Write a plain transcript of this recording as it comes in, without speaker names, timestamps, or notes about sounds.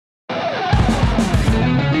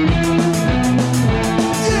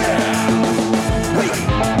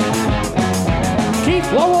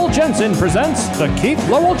Jensen presents The Keith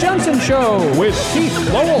Lowell Jensen Show with Keith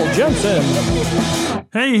Lowell Jensen.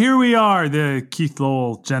 Hey, here we are. The Keith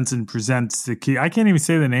Lowell Jensen presents the Keith. I can't even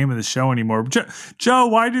say the name of the show anymore. Joe,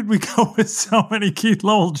 why did we go with so many Keith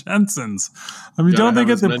Lowell Jensens? I mean, don't they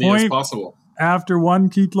get the point after one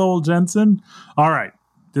Keith Lowell Jensen? All right.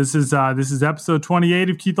 This is episode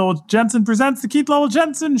 28 of Keith Lowell Jensen presents the Keith Lowell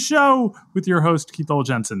Jensen Show with your host, Keith Lowell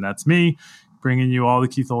Jensen. That's me, bringing you all the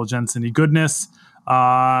Keith Lowell Jensen-y goodness.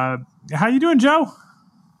 How you doing, Joe?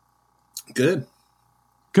 Good.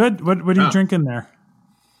 What are you drinking there?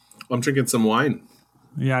 I'm drinking some wine.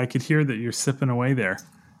 Yeah, I could hear that you're sipping away there.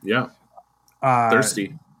 Yeah.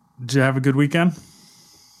 Thirsty. Did you have a good weekend?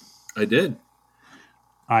 I did.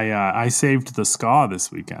 I saved the ska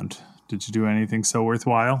this weekend. Did you do anything so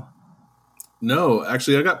worthwhile? No,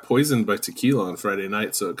 actually, I got poisoned by tequila on Friday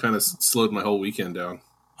night, so it kind of slowed my whole weekend down.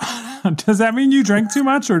 Does that mean you drank too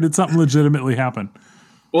much, or did something legitimately happen?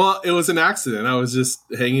 Well, it was an accident. I was just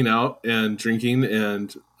hanging out and drinking,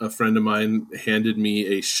 and a friend of mine handed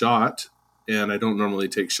me a shot, and I don't normally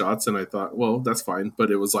take shots, and I thought, well, that's fine, but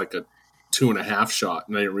it was like a 2.5 shot,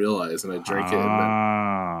 and I didn't realize, and I drank it.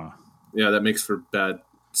 And then, that makes for bad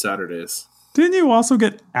Saturdays. Didn't you also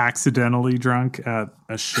get accidentally drunk at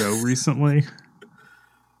a show recently?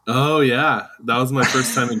 Oh, yeah. That was my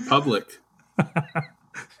first time in public.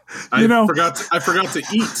 I forgot to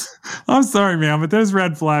eat. I'm sorry, man, but there's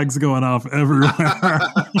red flags going off everywhere.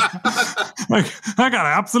 Like, I got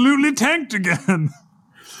absolutely tanked again.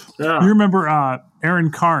 Yeah. You remember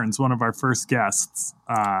Aaron Carnes, one of our first guests.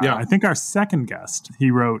 I think our second guest,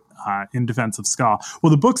 he wrote In Defense of Ska. Well,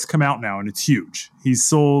 the book's come out now, and it's huge. He's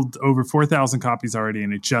sold over 4,000 copies already,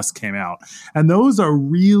 and it just came out. And those are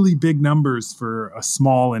really big numbers for a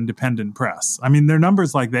small independent press. I mean, they're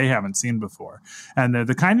numbers like they haven't seen before. And they're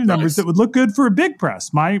the kind of numbers that would look good for a big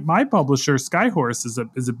press. My publisher, Skyhorse,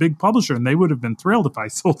 is a big publisher, and they would have been thrilled if I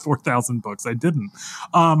sold 4,000 books. I didn't.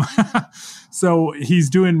 So he's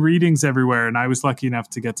doing readings everywhere, and I was lucky enough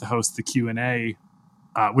to get to host the Q&A,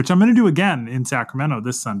 which I'm going to do again in Sacramento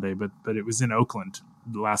this Sunday, but it was in Oakland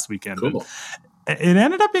last weekend. Cool. It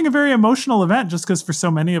ended up being a very emotional event just because for so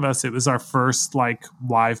many of us, it was our first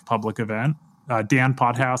live public event. Dan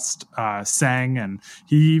Podhast sang, and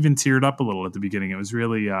he even teared up a little at the beginning. It was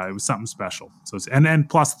really it was something special. So and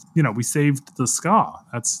plus, we saved the ska.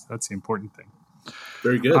 That's the important thing.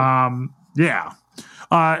 Very good. Yeah.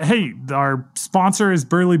 Hey, our sponsor is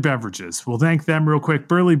Burley Beverages. We'll thank them real quick.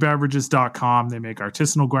 BurleyBeverages.com. They make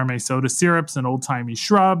artisanal gourmet soda syrups and old-timey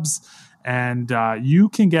shrubs. And you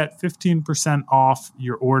can get 15% off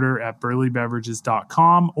your order at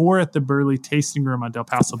BurleyBeverages.com or at the Burley Tasting Room on Del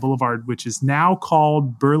Paso Boulevard, which is now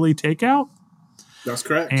called Burley Takeout. That's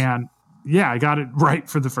correct. And yeah, I got it right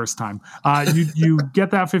for the first time. You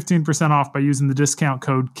get that 15% off by using the discount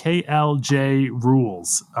code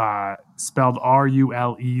KLJRULES, spelled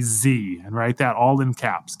RULEZ, and write that all in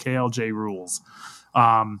caps, KLJ Rules.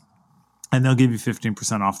 And they'll give you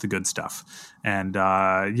 15% off the good stuff. And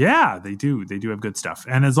they do have good stuff.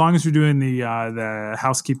 And as long as we're doing the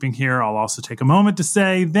housekeeping here, I'll also take a moment to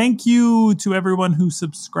say thank you to everyone who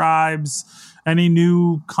subscribes. Any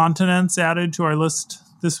new continents added to our list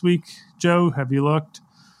this week? Joe, have you looked?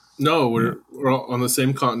 No, we're all on the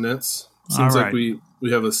same continents. Seems like we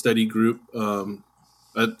have a steady group.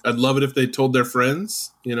 I'd love it if they told their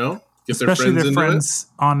friends, get especially their friends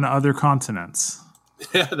on other continents.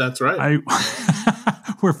 Yeah, that's right.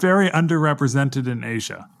 We're very underrepresented in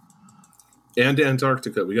Asia. And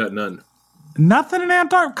Antarctica. We got none. Nothing in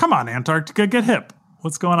Antarctica? Come on, Antarctica, get hip.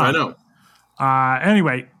 What's going on? I know.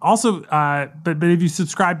 Anyway, also, but if you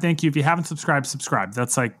subscribe, thank you. If you haven't subscribed, subscribe.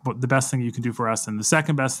 That's the best thing you can do for us. And the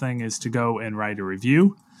second best thing is to go and write a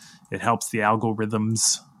review. It helps the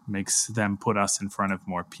algorithms, makes them put us in front of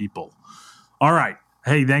more people. All right.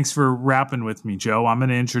 Hey, thanks for rapping with me, Joe. I'm going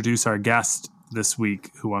to introduce our guest this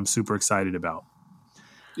week, who I'm super excited about.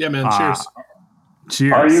 Yeah, man. Cheers.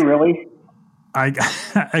 Cheers. Are you really?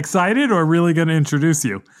 Excited or really going to introduce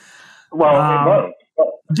you? Well,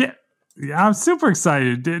 yeah. Yeah, I'm super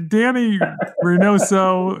excited. Danny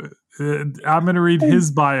Reynoso, I'm going to read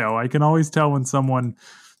his bio. I can always tell when someone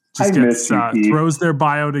just throws their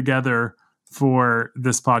bio together for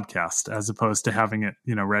this podcast as opposed to having it,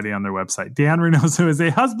 ready on their website. Dan Reynoso is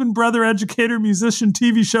a husband, brother, educator, musician,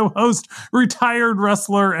 TV show host, retired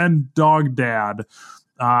wrestler, and dog dad.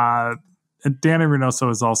 And Danny Reynoso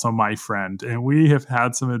is also my friend, and we have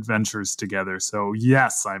had some adventures together. So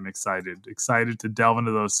yes, I'm excited to delve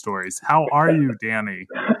into those stories. How are you, Danny?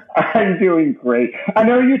 I'm doing great. I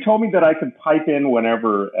know you told me that I could pipe in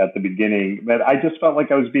whenever at the beginning, but I just felt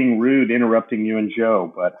like I was being rude interrupting you and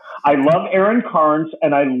Joe. But I love Aaron Carnes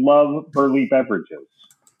and I love Burley Beverages.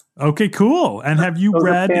 Okay, cool. And have you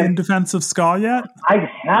read In Defense of Ska yet? I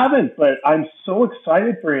haven't, but I'm so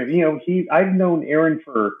excited for him. You know, I've known Aaron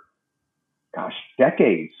for,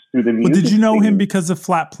 decades through the music. Well, did you know scene. him because of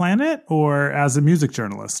Flat Planet or as a music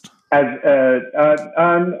journalist? As a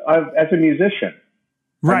musician.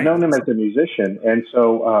 Right. I've known him as a musician. And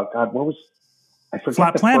so, I forget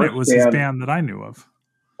Flat Planet was his band. band that I knew of.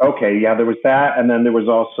 Okay, yeah, there was that. And then there was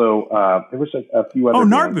also, a few other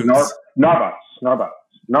bands. Narboots.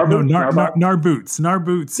 Narboots.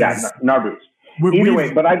 Yeah, Narboots. Either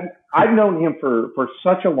way, but I've known him for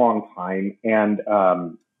such a long time, and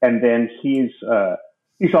then he's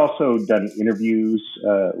also done interviews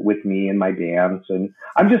with me and my bands, and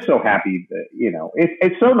I'm just so happy that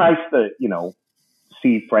it's so nice to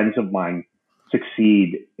see friends of mine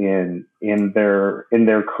succeed in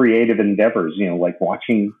their creative endeavors. Like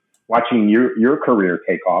watching your career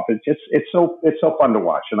take off. It's so fun to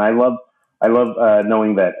watch, and I love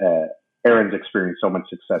knowing that Aaron's experienced so much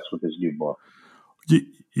success with his new book.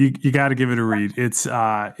 You got to give it a read. It's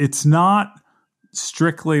not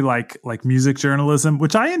strictly like music journalism,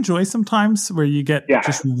 which I enjoy sometimes, where you get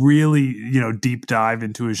just really deep dive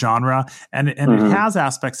into a genre, and it has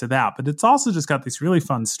aspects of that, but it's also just got these really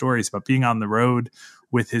fun stories about being on the road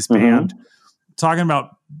with his band, talking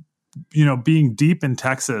about being deep in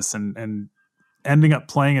Texas and ending up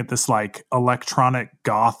playing at this like electronic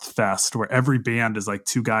goth fest where every band is like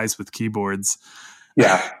two guys with keyboards.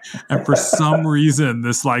 Yeah. And for some reason,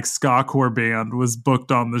 this like ska core band was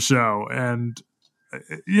booked on the show. And,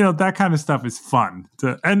 that kind of stuff is fun.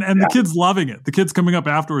 And the kids loving it. The kids coming up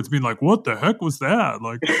afterwards being like, what the heck was that?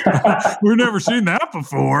 Like, we've never seen that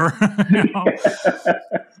before.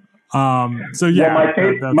 So yeah.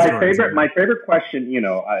 Well, my favorite question,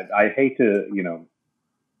 I hate to,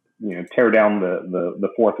 tear down the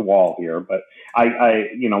fourth wall here, but I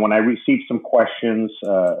when I received some questions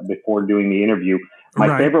before doing the interview,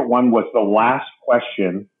 my favorite one was the last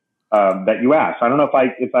question that you asked. I don't know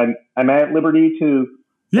if I'm at liberty to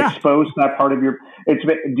expose that part of your.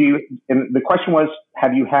 And the question was,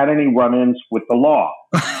 have you had any run-ins with the law?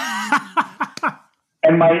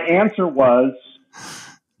 And my answer was,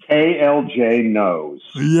 KLJ knows.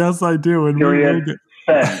 Yes, I do. And period.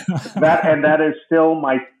 That is still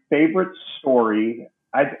my favorite story.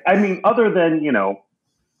 I mean, other than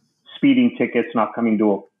speeding tickets not coming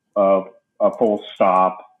to a full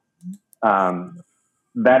stop,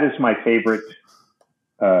 that is my favorite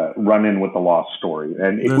run-in with the law story.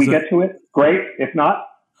 And if we get to it, great. If not,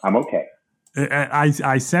 I'm okay.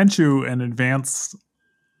 I sent you an advance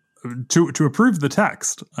to approve the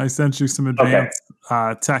text. I sent you some advance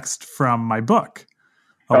text from my book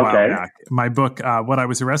a while back. My book, What I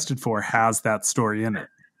Was Arrested For, has that story in it.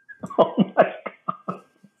 Oh my God!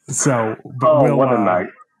 So, what a night!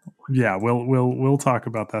 Yeah, we'll talk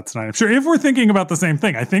about that tonight. I'm sure if we're thinking about the same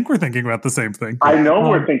thing. I think we're thinking about the same thing. I know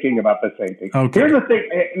we're thinking about the same thing. Okay. Here's the thing.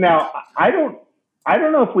 Now, I don't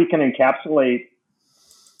know if we can encapsulate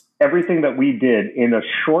everything that we did in a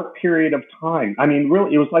short period of time. I mean,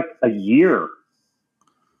 really, it was like a year.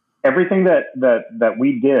 Everything that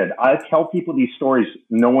we did. I tell people these stories.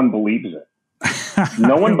 No one believes it.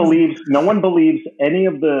 No one believes any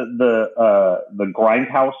of the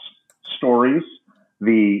Grindhouse stories,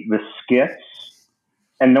 the skits,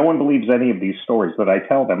 and no one believes any of these stories that I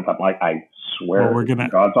tell them. But like, I swear,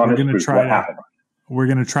 God's honest truth, what happened. We're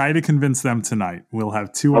going to try to convince them tonight. We'll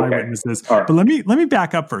have two eyewitnesses. Right. But let me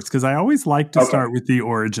back up first, because I always like to start with the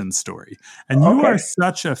origin story. And you are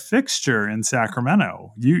such a fixture in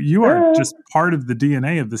Sacramento. You are just part of the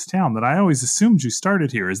DNA of this town that I always assumed you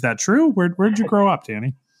started here. Is that true? Where'd you grow up,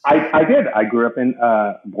 Danny? I did. I grew up in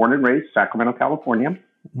born and raised Sacramento, California.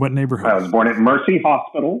 What neighborhood? I was born at Mercy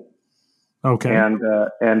Hospital. Okay. And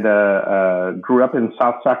grew up in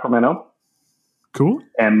South Sacramento. Cool.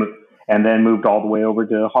 And then moved all the way over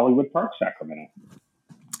to Hollywood Park, Sacramento.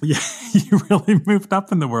 Yeah, you really moved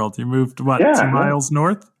up in the world. You moved, 2 miles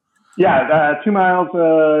north? Yeah, 2 miles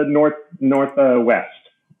northwest.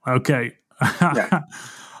 Okay. Yeah.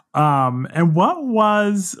 And what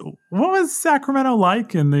was Sacramento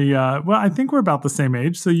like in the? I think we're about the same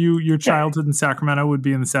age. So your childhood in Sacramento would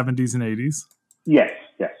be in the 70s and 80s. Yes.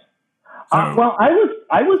 Well,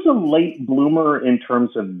 I was a late bloomer in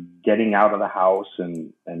terms of getting out of the house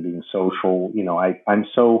and being social. I'm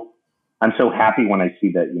so happy when I see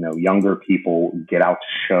that younger people get out to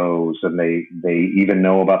shows and they even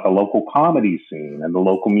know about the local comedy scene and the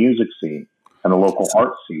local music scene and the local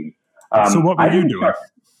art scene. So what were you doing?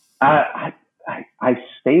 I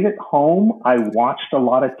stayed at home. I watched a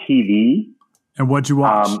lot of TV. And what'd you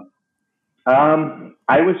watch?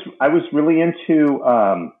 I was really into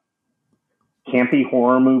campy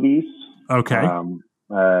horror movies. Okay.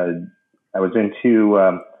 I was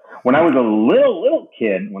into when I was a little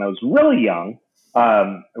kid. When I was really young,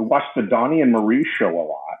 I watched the Donnie and Marie show a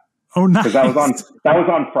lot. Oh, nice! Because that was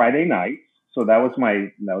on Friday nights, so that was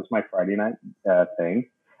my Friday night thing.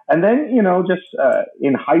 And then just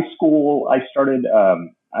in high school, I started.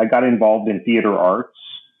 I got involved in theater arts.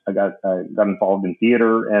 I got involved in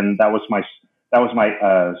theater, and that was my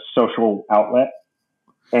social outlet.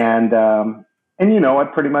 And I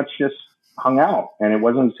pretty much just hung out. And it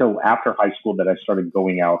wasn't until after high school that I started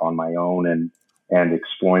going out on my own and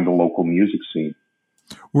exploring the local music scene.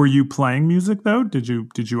 Were you playing music though? Did you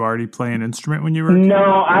already play an instrument when you were a kid?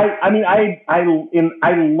 No, I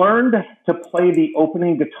learned to play the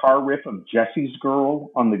opening guitar riff of Jesse's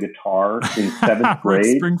Girl on the guitar in 7th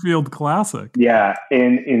grade. Springfield classic. Yeah,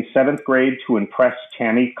 in 7th grade to impress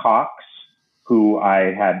Tammy Cox, who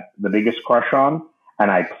I had the biggest crush on,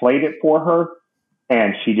 and I played it for her,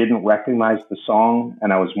 and she didn't recognize the song,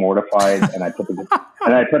 and I was mortified, and I put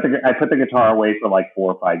the guitar away for like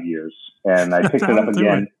 4 or 5 years, and I picked it up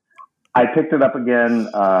again. I picked it up again,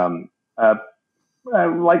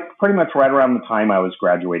 like pretty much right around the time I was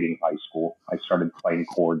graduating high school. I started playing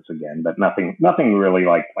chords again, but nothing really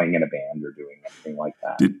like playing in a band or doing anything like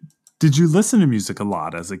that. Did you listen to music a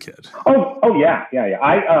lot as a kid? Oh yeah.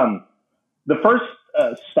 The first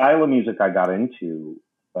style of music I got into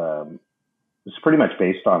was pretty much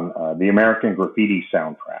based on the American Graffiti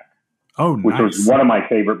soundtrack. Oh, nice. Which was one of my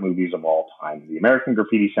favorite movies of all time, the American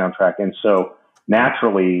Graffiti soundtrack. And so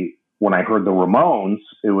naturally, when I heard the Ramones,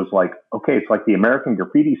 it was like, okay, it's like the American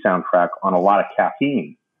Graffiti soundtrack on a lot of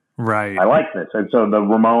caffeine. Right. I like this. And so the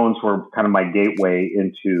Ramones were kind of my gateway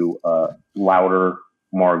into louder,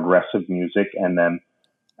 more aggressive music. And then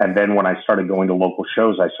when I started going to local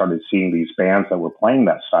shows, I started seeing these bands that were playing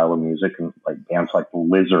that style of music, and like bands like the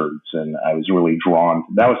Lizards. And I was really drawn.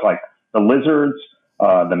 That was like the Lizards,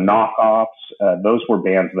 the Knockoffs. Those were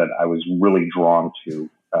bands that I was really drawn to.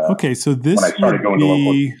 Okay, so this when I started going to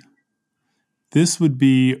local. This would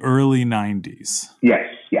be early 90s. Yes,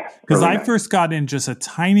 yeah. Because I first got in just a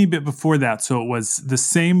tiny bit before that, so it was the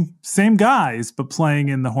same guys, but playing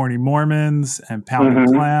in the Horny Mormons and Pounded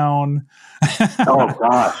Clown. Oh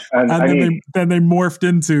gosh! And then they morphed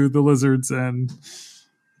into the Lizards and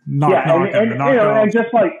and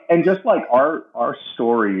just like our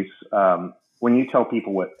stories. When you tell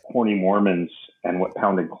people what Horny Mormons and what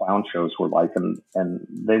Pounded Clown shows were like, and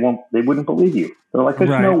they wouldn't believe you. They're like, there's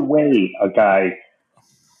no way a guy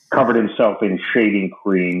covered himself in shaving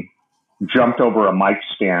cream, jumped over a mic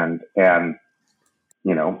stand and,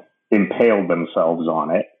 impaled themselves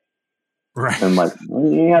on it. Right. And like,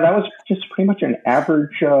 yeah, that was just pretty much an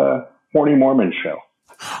average Horny Mormon show.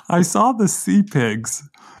 I saw the Sea Pigs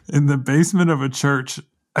in the basement of a church.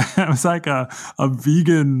 It was like a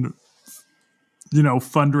vegan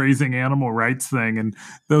fundraising animal rights thing. And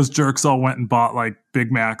those jerks all went and bought like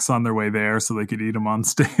Big Macs on their way there so they could eat them on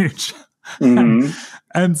stage. Mm-hmm.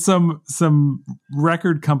 And some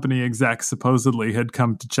record company exec supposedly had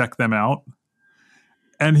come to check them out.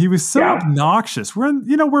 And he was so obnoxious. We're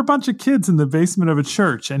a bunch of kids in the basement of a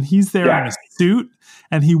church, and he's there in a suit,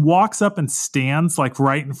 and he walks up and stands like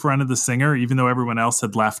right in front of the singer, even though everyone else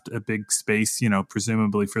had left a big space,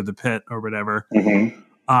 presumably for the pit or whatever.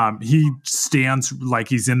 Mm-hmm. He stands like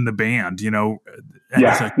he's in the band, and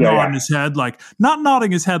he's like nodding his head, like not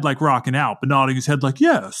nodding his head like rocking out, but nodding his head like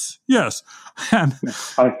yes. And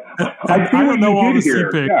I don't know all the Sea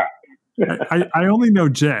Pig. I only know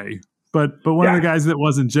Jay, but one of the guys that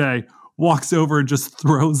wasn't Jay walks over and just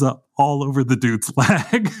throws up all over the dude's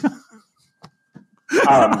leg.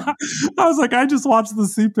 I was like, I just watched the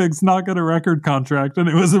Sea Pigs not get a record contract, and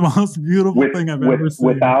it was the most beautiful thing I've ever seen.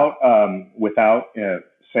 Without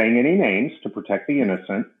saying any names to protect the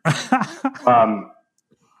innocent,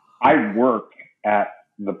 I work at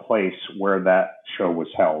the place where that show was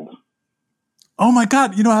held. Oh my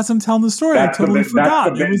God! As I'm telling the story, I totally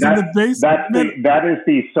forgot. It was in the basement. That is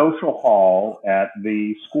the social hall at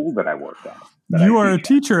the school that I worked at. You are a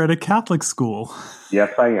teacher at a Catholic school.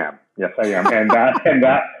 Yes, I am. And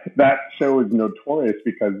that show is notorious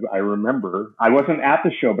because I remember I wasn't at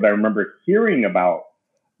the show, but I remember hearing about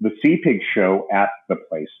the Sea Pig show at the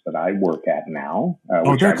place that I work at now.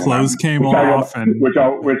 Their clothes came off, which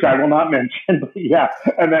I will not mention. But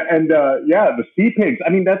the Sea Pigs. I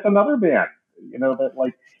mean, that's another band. That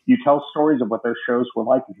like you tell stories of what their shows were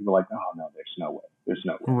like, and people are like, oh no, there's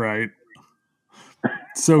no way. Right.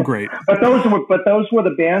 So great. But those were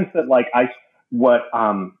the bands that like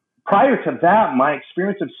prior to that, my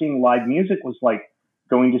experience of seeing live music was like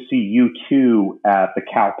going to see U2 at the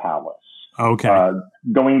Cow Palace. Okay.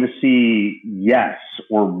 Going to see Yes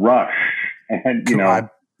or Rush, and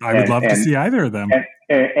I would love to see either of them.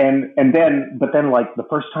 And then like the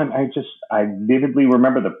first time I vividly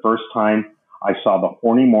remember the first time I saw the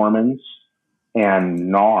Horny Mormons and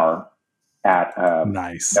Gnar at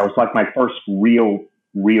nice. That was like my first real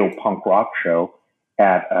punk rock show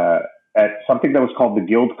at something that was called the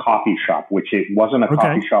Guild Coffee Shop, which it wasn't a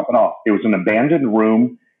coffee shop at all. It was an abandoned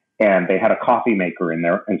room, and they had a coffee maker in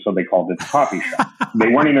there, and so they called it the coffee shop. They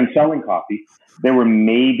weren't even selling coffee. There were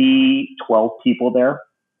maybe 12 people there,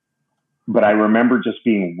 but I remember just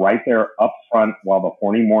being right there up front while the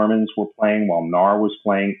Horny Mormons were playing, while Gnar was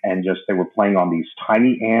playing, and just they were playing on these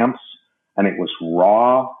tiny amps, and it was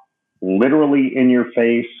raw, literally in your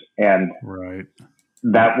face, and right.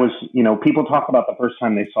 That was, people talk about the first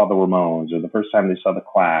time they saw the Ramones or the first time they saw the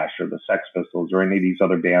Clash or the Sex Pistols or any of these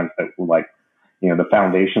other bands that were like, the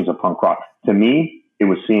foundations of punk rock. To me, it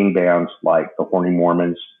was seeing bands like the Horny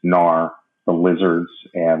Mormons, Gnar, the Lizards,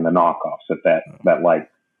 and the Knockoffs. That like,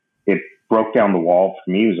 it broke down the wall for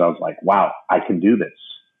me. I was like, wow, I can do this.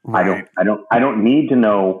 Right. I don't need to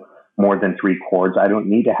know more than 3 chords. I don't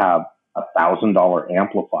need to have $1,000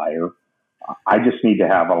 amplifier. I just need to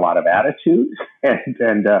have a lot of attitude,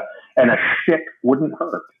 and a shtick wouldn't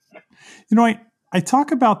hurt. I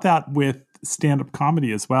talk about that with stand-up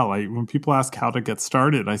comedy as well. When people ask how to get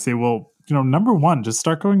started, I say, well, number one, just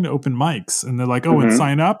start going to open mics. And they're like, oh, and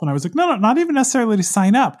sign up. And I was like, no, not even necessarily to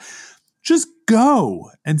sign up. Just go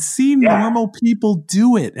and see normal people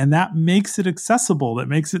do it. And that makes it accessible. That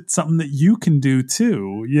makes it something that you can do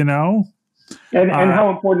too, And how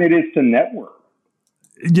important it is to network.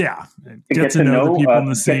 Yeah. Get to know the people in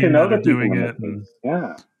the scene that are doing it.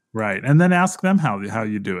 Yeah. Right. And then ask them how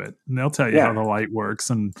you do it. And they'll tell you how the light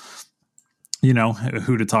works and,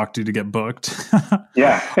 who to talk to get booked.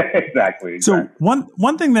 Yeah, exactly. So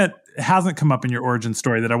one thing that hasn't come up in your origin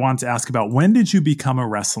story that I wanted to ask about, when did you become a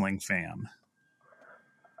wrestling fan?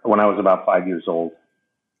 When I was about 5 years old.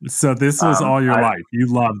 So this was all your life. You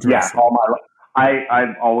loved wrestling. Yeah, all my life.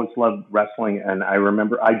 I've always loved wrestling. And I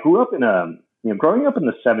remember I grew up growing up in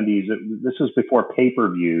the 70s, this was before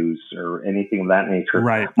pay-per-views or anything of that nature.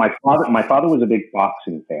 Right. My father was a big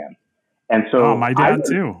boxing fan. And so my dad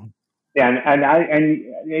too.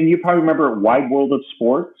 And you probably remember Wide World of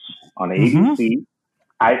Sports on ABC. Mm-hmm.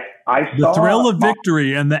 I saw the thrill of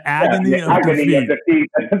victory and the agony of defeat.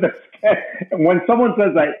 When someone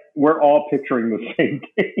says that, we're all picturing the same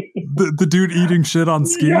game. The dude eating shit on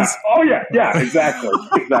skis. Yeah. Oh yeah, exactly.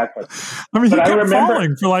 I mean, he kept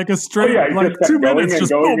falling for like a straight 2 minutes,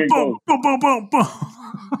 just boom, boom, boom, boom, boom, boom.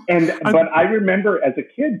 But I remember as a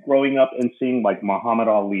kid growing up and seeing like Muhammad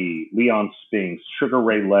Ali, Leon Spinks, Sugar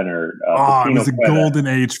Ray Leonard. It was a golden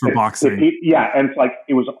age for boxing. And it's like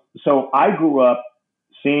it was. So I grew up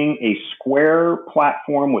seeing a square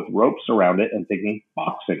platform with ropes around it and thinking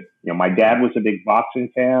boxing. My dad was a big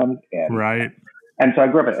boxing fan. Right. And so I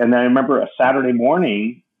grew up. And then I remember a Saturday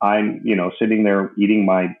morning, I'm, sitting there eating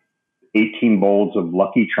my 18 bowls of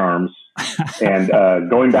Lucky Charms and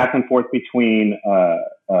going back and forth between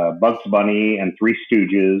Bugs Bunny and Three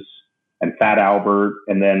Stooges and Fat Albert.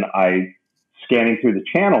 And then scanning through the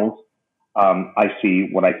channels, I see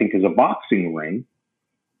what I think is a boxing ring.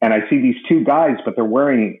 And I see these 2 guys, but they're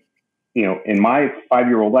wearing, in my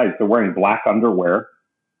 5-year-old eyes, they're wearing black underwear,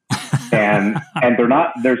 and they're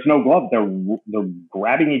not. There's no glove. They're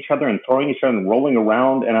grabbing each other and throwing each other and rolling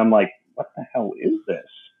around. And I'm like, what the hell is this?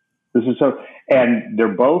 This is so. And they're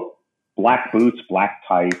both black boots, black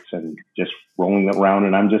tights, and just rolling around.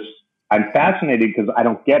 And I'm fascinated because I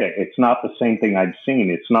don't get it. It's not the same thing I've seen.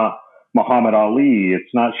 It's not Muhammad Ali.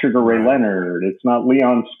 It's not Sugar Ray Leonard. It's not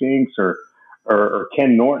Leon Spinks or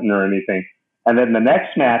Ken Norton or anything. And then the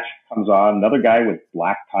next match comes on, another guy with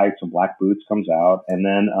black tights and black boots comes out. And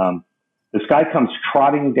then this guy comes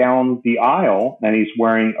trotting down the aisle and he's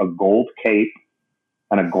wearing a gold cape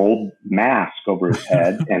and a gold mask over his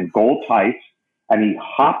head and gold tights. And he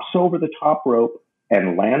hops over the top rope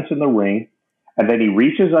and lands in the ring. And then he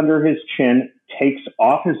reaches under his chin, takes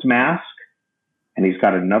off his mask, and he's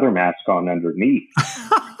got another mask on underneath.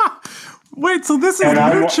 Wait, so this is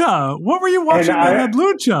Lucha. What were you watching that had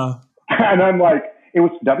Lucha? And I'm like, it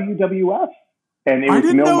was WWF. And I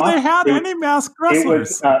didn't know they had any masked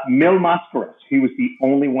wrestlers. It was Mil Mascaras. He was the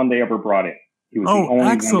only one they ever brought in. He was the only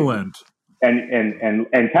excellent.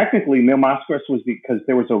 And technically, Mil Mascaras was because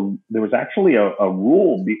there was actually a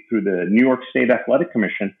rule through the New York State Athletic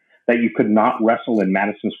Commission that you could not wrestle in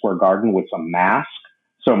Madison Square Garden with a mask.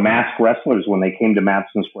 So masked wrestlers, when they came to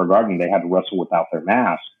Madison Square Garden, they had to wrestle without their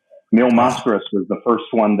mask. Mil Mascaras was the first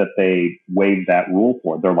one that they waived that rule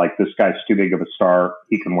for. They're like, this guy's too big of a star.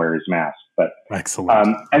 He can wear his mask. But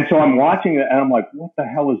excellent. And so I'm watching it, and I'm like, what the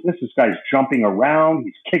hell is this? This guy's jumping around.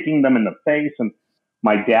 He's kicking them in the face. And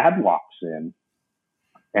my dad walks in,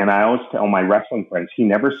 and I always tell my wrestling friends, he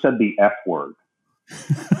never said the F word,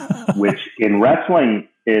 which in wrestling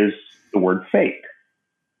is the word fake.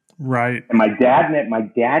 Right. And my dad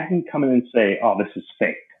didn't come in and say, oh, this is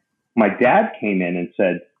fake. My dad came in and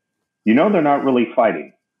said, you know, they're not really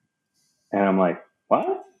fighting. And I'm like,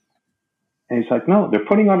 what? And he's like, no, they're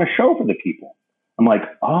putting on a show for the people. I'm like,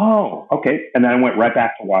 oh, okay. And then I went right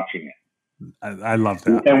back to watching it. I love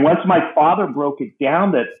that. And once my father broke it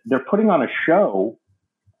down that they're putting on a show,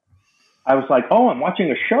 I was like, oh, I'm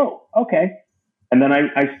watching a show. Okay. And then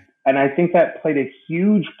I think that played a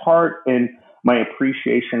huge part in my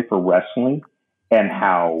appreciation for wrestling and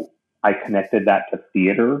how I connected that to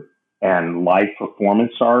theater and live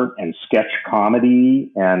performance art and sketch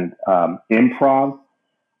comedy and improv.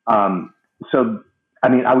 So, I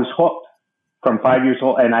mean, I was hooked from 5 years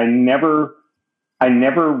old, and I never,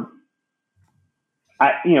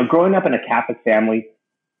 growing up in a Catholic family,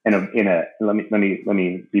 let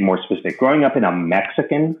me be more specific. Growing up in a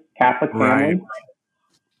Mexican Catholic family,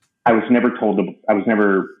 right.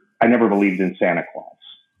 I never believed in Santa Claus.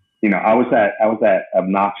 You know, I was that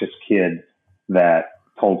obnoxious kid that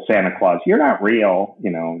told Santa Claus, "You're not real."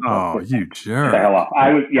 You know. Oh, you jerk! The hell off.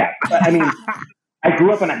 I was. Yeah. I mean, I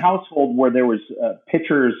grew up in a household where there was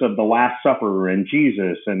pictures of the Last Supper and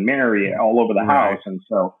Jesus and Mary all over the house, and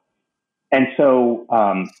so,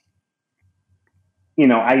 you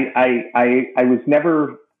know, I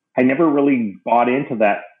never really bought into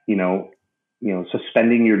that. You know,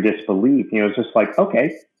 suspending your disbelief. You know, it's just like,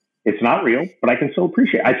 okay, it's not real, but I can still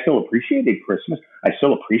appreciate. I still appreciated Christmas. I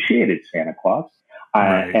still appreciated Santa Claus.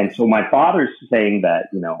 Right. And so my father's saying that,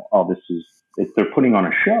 you know, oh, they're putting on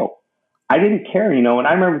a show. I didn't care, you know, and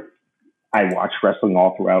I remember I watched wrestling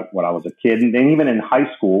all throughout when I was a kid, and then even in high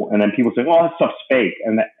school, and then people say, oh, that stuff's fake.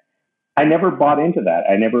 And I never bought into that.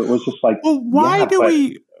 It was just like, well, why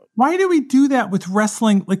do we do that with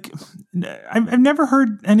wrestling? Like, I've never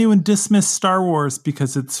heard anyone dismiss Star Wars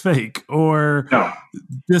because it's fake, or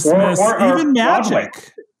dismiss even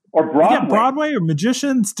magic. Or Broadway. Yeah, Broadway or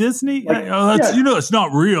magicians, Disney. Like, you know, it's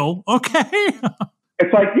not real. Okay.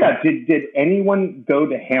 It's like, yeah, did anyone go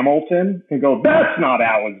to Hamilton and go, that's not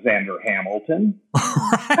Alexander Hamilton.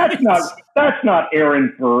 Right. That's not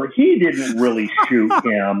Aaron Burr. He didn't really shoot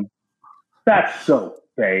him. That's so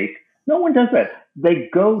fake. No one does that. They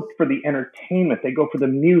go for the entertainment. They go for the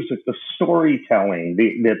music, the storytelling,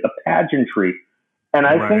 the pageantry. And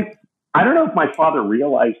I think, I don't know if my father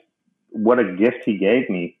realized what a gift he gave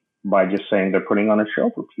me by just saying they're putting on a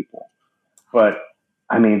show for people. But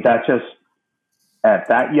I mean, that just, at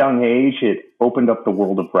that young age, it opened up the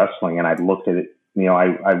world of wrestling, and I looked at it, you know,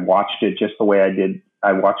 I watched it just the way I did.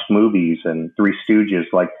 I watched movies and Three Stooges.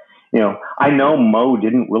 Like, you know, I know Mo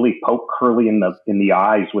didn't really poke Curly in the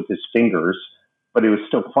eyes with his fingers, but it was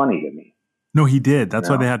still funny to me. No, he did.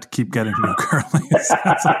 That's why they had to keep getting new Curlys.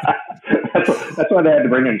 That's why they had to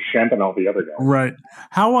bring in Shemp and all the other guys. Right.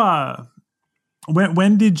 How,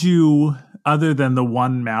 when did you, other than the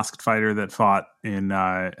one masked fighter that fought in,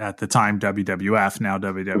 at the time, WWF, now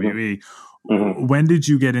WWE, mm-hmm. When did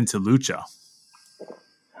you get into lucha?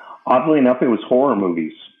 Oddly enough, it was horror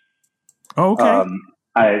movies. Oh,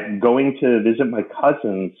 okay. Going to visit my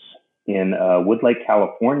cousins in Woodlake,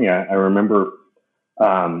 California, I remember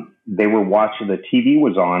they were watching, the TV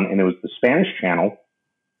was on, and it was the Spanish channel,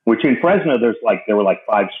 which in Fresno, there were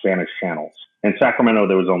 5 Spanish channels. In Sacramento,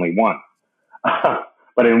 there was only one.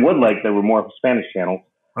 But in Woodlake, there were more Spanish channels.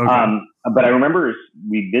 Okay. But I remember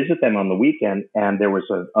we visit them on the weekend, and there was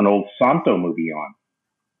an old Santo movie on.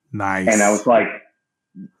 Nice. And I was like,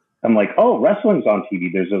 oh, wrestling's on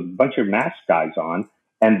TV. There's a bunch of masked guys on.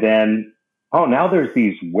 And then, now there's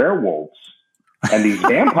these werewolves and these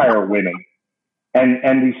vampire women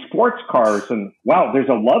and these sports cars. And wow, there's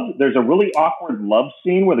a really awkward love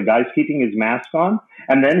scene where the guy's keeping his mask on.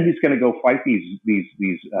 And then he's going to go fight these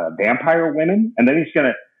vampire women. And then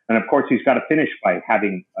and of course he's got to finish by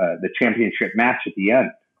having the championship match at the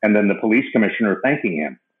end. And then the police commissioner thanking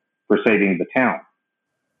him for saving the town.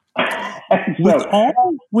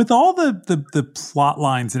 With all the plot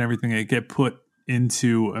lines and everything that get put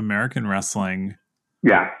into American wrestling,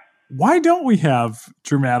 yeah, why don't we have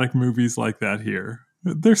dramatic movies like that here?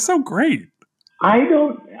 They're so great. I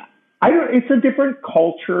don't. It's a different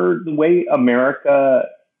culture. The way America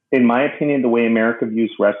in my opinion, the way America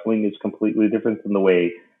views wrestling is completely different than the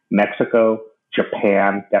way Mexico,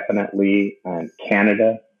 Japan, definitely, and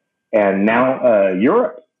Canada, and now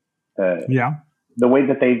Europe. The way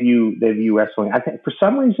that they view wrestling. I think for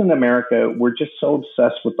some reason, America, we're just so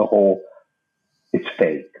obsessed with the whole, it's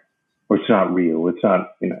fake, or it's not real, it's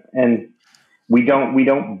not, and we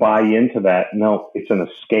don't buy into that. No, it's an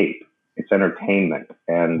escape, it's entertainment,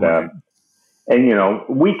 and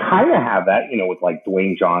we kind of have that, with like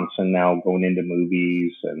Dwayne Johnson now going into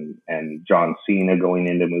movies and John Cena going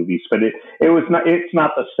into movies, but it's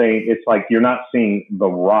not the same. It's like you're not seeing The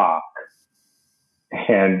Rock.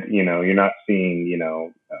 And, you're not seeing,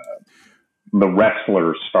 the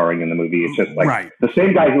wrestler starring in the movie. It's just like the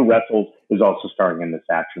same guy who wrestles is also starring in this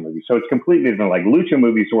action movie. So it's completely different. Like lucha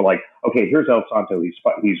movies were like, okay, here's El Santo.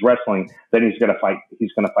 He's wrestling. Then he's going to fight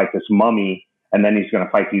this mummy. And then he's going to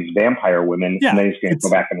fight these vampire women. And then he's going to go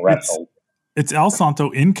back and wrestle. It's El Santo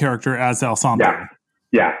in character as El Santo.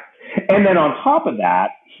 Yeah. And then on top of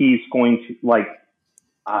that, he's going to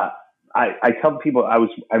I tell people I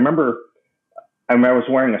remember I was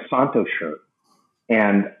wearing a Santo shirt,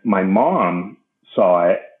 and my mom saw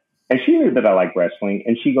it, and she knew that I like wrestling,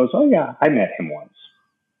 and she goes, "Oh yeah, I met him once."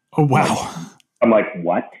 Oh wow! I'm like,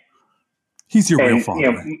 "What?" He's your real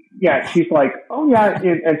father. She's like, "Oh yeah,"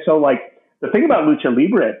 and so like the thing about Lucha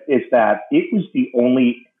Libre is that it was the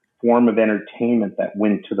only form of entertainment that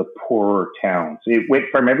went to the poorer towns. It went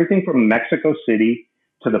from everything from Mexico City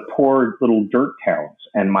to the poor little dirt towns,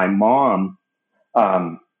 and my mom.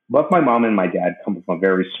 Both my mom and my dad come from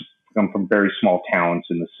very small towns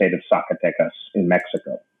in the state of Zacatecas in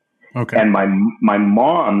Mexico. Okay. And my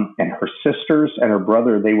mom and her sisters and her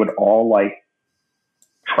brother, they would all like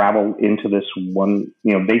travel into this one,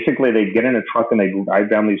 basically they'd get in a truck and they'd drive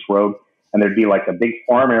down this road, and there'd be like a big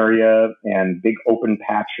farm area and big open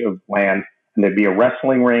patch of land, and there'd be a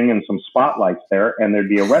wrestling ring and some spotlights there, and there'd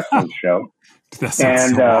be a wrestling show. That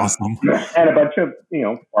sounds so awesome. And a bunch of,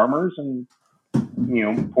 farmers and,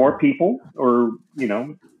 poor people or,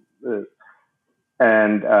 or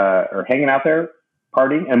hanging out there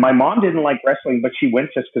partying. And my mom didn't like wrestling, but she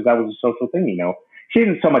went just because that was a social thing, She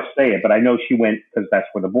didn't so much say it, but I know she went because that's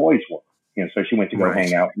where the boys were, so she went to go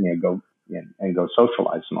hang out and, go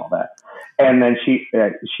socialize and all that. And then she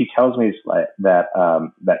tells me that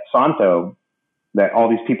Santo, that all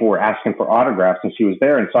these people were asking for autographs, and she was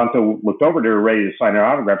there, and Santo looked over to her ready to sign her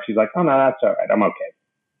autograph. She's like, "Oh no, that's all right. I'm okay."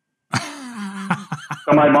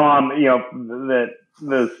 So my mom,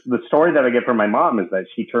 the story that I get from my mom is that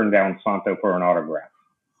she turned down Santo for an autograph.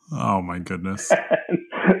 Oh my goodness!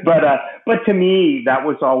 But to me, that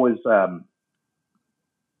was always.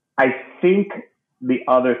 I think the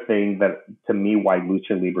other thing that to me why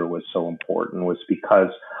Lucha Libre was so important was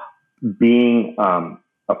because being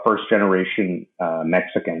a first generation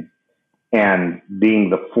Mexican and being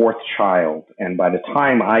the fourth child, and by the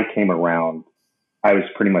time I came around, I was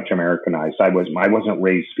pretty much Americanized. I wasn't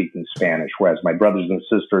raised speaking Spanish, whereas my brothers and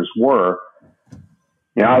sisters were.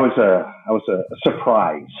 I was a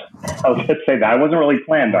surprise. I was going to say that I wasn't really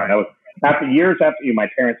planned on. I was after my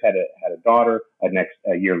parents had a daughter.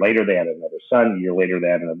 A year later, they had another son. A year later, they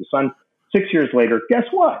had another son. 6 years later, guess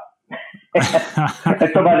what?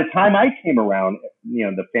 And so by the time I came around,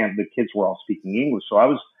 the kids were all speaking English. So I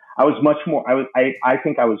was much more. I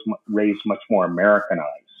think I was raised much more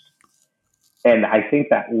Americanized. And I think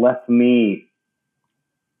that left me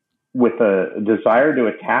with a desire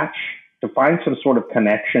to find some sort of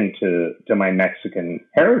connection to my Mexican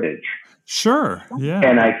heritage. Sure, yeah.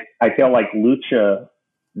 And I feel like lucha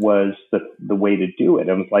was the way to do it.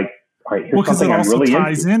 I was like, all right, here's something I'm really into. It also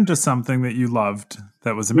ties into something that you loved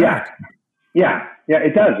that was American. Yeah,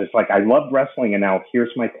 it does. It's like I loved wrestling, and now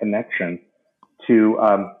here's my connection to,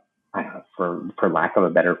 I don't know, for lack of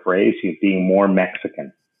a better phrase, being more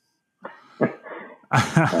Mexican.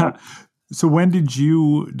 So when did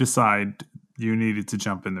you decide you needed to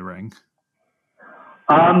jump in the ring?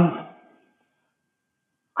 I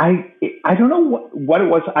don't know what it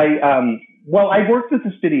was. I worked at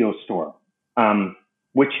this video store,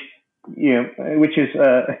 which is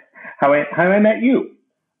how I met you.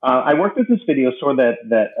 I worked at this video store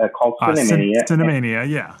that called Cinemania. Cinemania,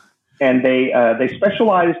 yeah. And they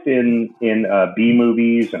specialized in B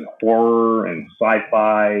movies and horror and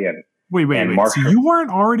sci-fi and wait. So you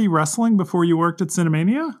weren't already wrestling before you worked at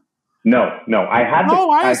Cinemania? No.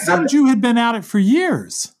 I assumed you had been at it for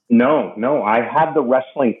years. No. I had the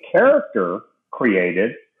wrestling character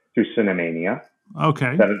created through Cinemania.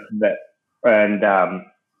 Okay.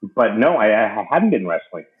 But no, I hadn't been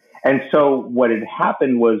wrestling. And so what had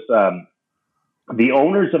happened was the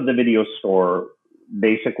owners of the video store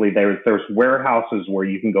basically there's warehouses where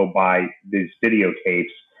you can go buy these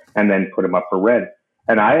videotapes and then put them up for rent.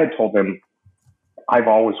 And I had told them I've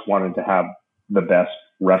always wanted to have the best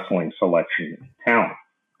wrestling selection in town.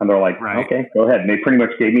 And they're like, okay, go ahead. And they pretty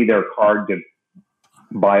much gave me their card to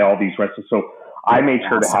buy all these wrestlers. So I made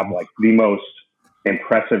sure to have like the most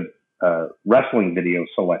impressive wrestling video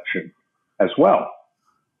selection as well.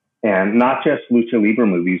 And not just Lucha Libre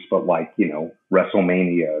movies, but like,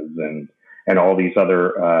 WrestleManias and all these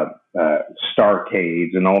other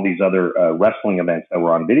Starcades and all these other wrestling events that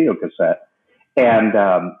were on video cassette. And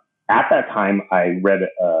at that time, I read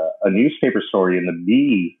a newspaper story in the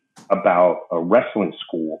Bee about a wrestling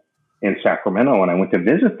school in Sacramento, and I went to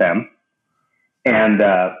visit them. And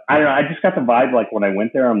I don't know, I just got the vibe, like when I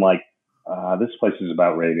went there, I'm like, this place is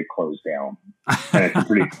about ready to close down. And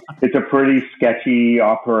it's a pretty sketchy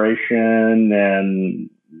operation, and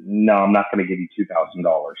no, I'm not going to give you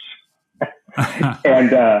 $2,000.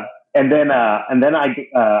 And then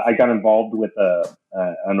I got involved with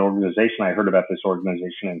an organization. I heard about this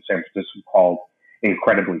organization in San Francisco called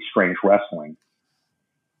Incredibly Strange Wrestling,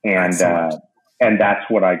 and that's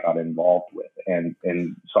what I got involved with. And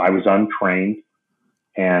so I was untrained,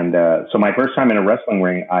 and so my first time in a wrestling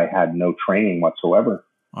ring, I had no training whatsoever.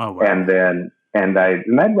 Oh, wow. And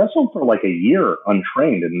I'd wrestled for like a year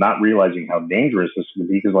untrained and not realizing how dangerous this would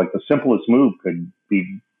be, because like the simplest move could be,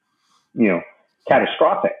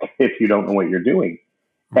 catastrophic if you don't know what you're doing.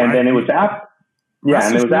 And then it was after,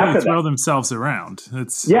 and it was after that. Throw themselves around.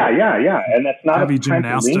 It's yeah. And that's not heavy a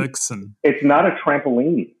gymnastics, and it's not a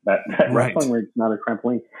trampoline. That wrestling ring's not a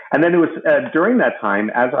trampoline. And then it was during that time,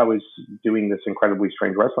 as I was doing this Incredibly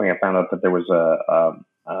Strange Wrestling, I found out that there was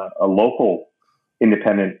a local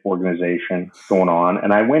independent organization going on,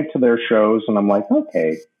 and I went to their shows, and I'm like,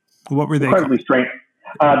 okay, what were they? Incredibly Strange.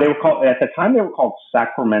 They were called, at the time, they were called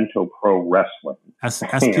Sacramento Pro Wrestling.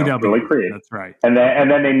 SPW. Really creative. That's right. And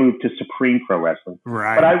then they moved to Supreme Pro Wrestling.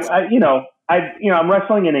 Right. But I'm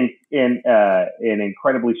wrestling in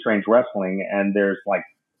Incredibly Strange Wrestling, and there's like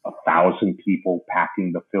 1,000 people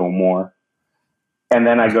packing the Fillmore. And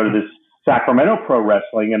then I go to this Sacramento Pro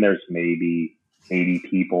Wrestling, and there's maybe 80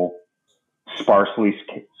 people sparsely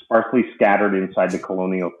scattered inside the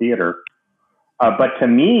Colonial Theater. But to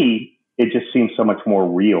me, it just seems so much more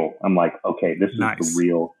real. I'm like, okay, this is the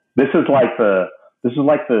real. This is like the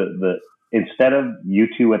instead of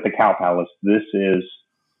U2 at the Cow Palace, this is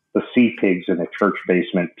the Sea Pigs in a church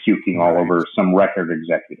basement puking all over some record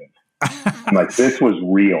executive. I'm like, this was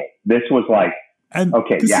real. This was like,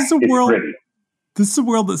 okay, it's pretty. This is a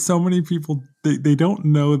world that so many people, they don't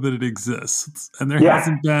know that it exists. And there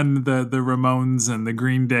hasn't been the Ramones and the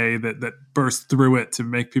Green Day that burst through it to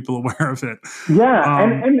make people aware of it. Yeah.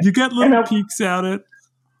 And you get little peeks at it.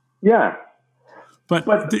 Yeah. But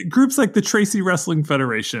groups like the Tracy Wrestling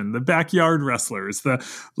Federation, the Backyard Wrestlers,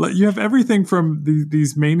 you have everything from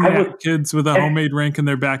these maniac kids with a homemade rink in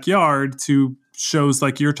their backyard to shows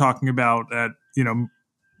like you're talking about at,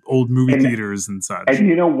 old movie theaters and such. And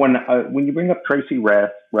when you bring up Tracy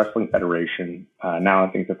Wrestling Federation, now I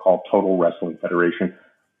think they're called Total Wrestling Federation.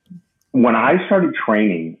 When I started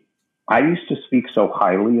training, I used to speak so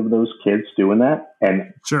highly of those kids doing that,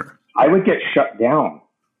 and I would get shut down.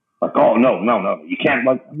 Like, oh no, you can't.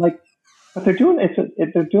 I'm like, but they're doing it.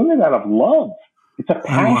 They're doing it out of love. It's a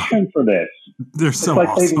passion for this. They're so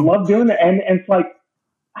awesome. They love doing it, and it's like,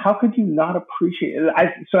 how could you not appreciate it?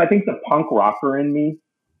 So I think the punk rocker in me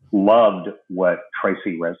loved what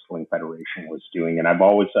Tracy Wrestling Federation was doing, and I've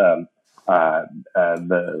always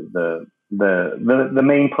the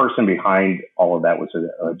main person behind all of that was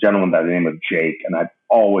a gentleman by the name of Jake, and I've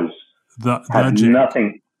always had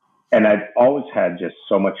nothing, and I've always had just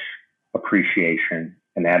so much appreciation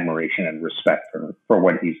and admiration and respect for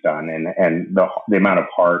what he's done, and the amount of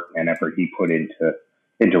heart and effort he put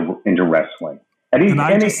into wrestling, and he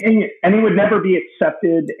would never be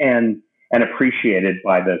accepted and appreciated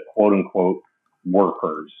by the quote unquote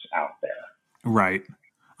workers out there. Right.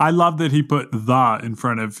 I love that he put "the" in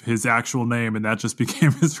front of his actual name, and that just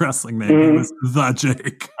became his wrestling name. It was The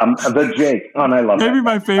Jake. The Jake. Oh, and I love Maybe that.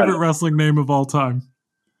 my favorite wrestling name of all time.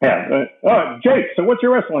 Yeah. Jake. So what's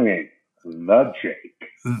your wrestling name? The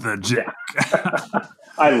Jake. The Jake. Yeah.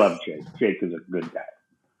 I love Jake. Jake is a good guy.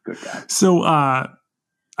 So,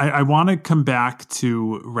 I want to come back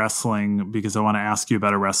to wrestling because I want to ask you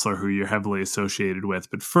about a wrestler who you're heavily associated with.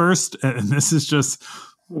 But first, and this is just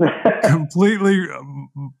completely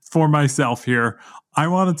for myself here, I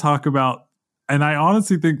want to talk about, and I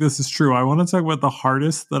honestly think this is true, I want to talk about the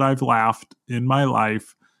hardest that I've laughed in my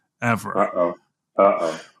life ever.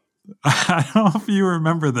 Uh-oh. I don't know if you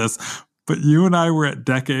remember this, but you and I were at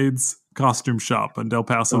Decades costume shop on Del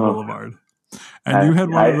Paso Boulevard. And you had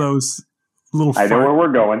one of those little I know where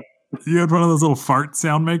we're going. You had one of those little fart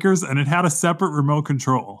sound makers, and it had a separate remote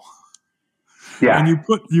control. Yeah. And you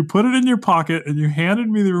put it in your pocket, and you handed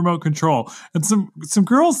me the remote control. And some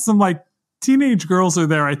girls, some like teenage girls are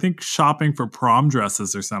there, I think, shopping for prom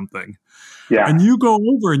dresses or something. Yeah. And you go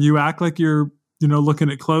over and you act like you're, looking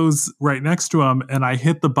at clothes right next to them, and I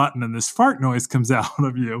hit the button, and this fart noise comes out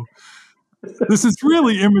of you. This is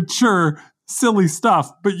really immature, silly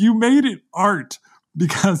stuff, but you made it art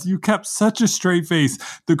because you kept such a straight face.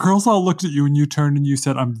 The girls all looked at you, and you turned and you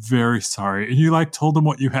said, "I'm very sorry." And you like told them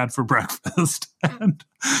what you had for breakfast. And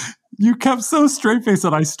you kept so straight face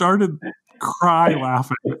that I started cry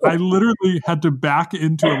laughing. I literally had to back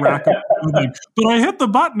into a rack of clothing, but I hit the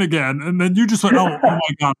button again, and then you just went, "Oh my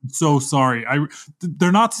God, I'm so sorry."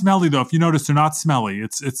 They're not smelly though. If you notice, they're not smelly.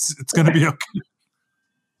 It's going to be okay.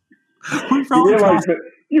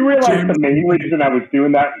 You realize the main reason I was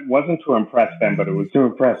doing that wasn't to impress them, but it was to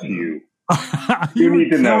impress you. You need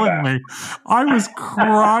to know that. Me. I was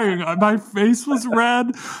crying. My face was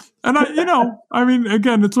red. And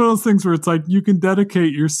again, it's one of those things where it's like you can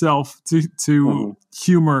dedicate yourself to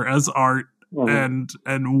humor as art and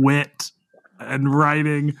wit and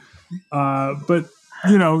writing. But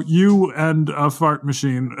you and a fart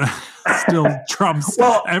machine still trumps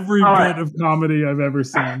every bit of comedy I've ever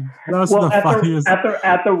seen. That's the funniest.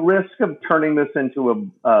 At the risk of turning this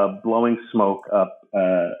into a blowing smoke up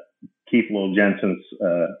Keith Lowell Jensen's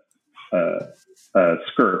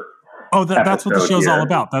skirt. Oh, that's what the show's all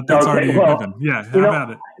about. That's already a given. Yeah, how about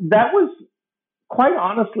it? That was quite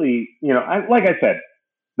honestly, like I said,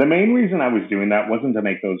 the main reason I was doing that wasn't to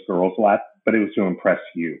make those girls laugh, but it was to impress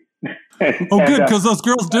you. Good, because those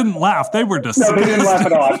girls didn't laugh. They were disgusting. No, they didn't laugh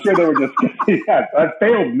at all. I'm sure they were disgusting. Yeah, I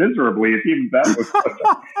failed miserably if even that was.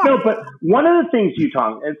 No, but one of the things you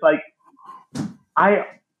talk, it's like, I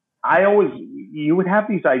always, you would have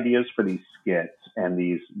these ideas for these skits and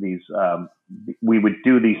these we would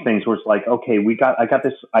do these things where it's like, okay, I got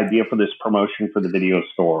this idea for this promotion for the video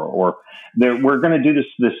store, or we're going to do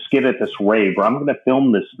this skit at this rave, or I'm going to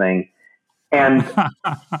film this thing. And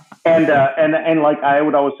like I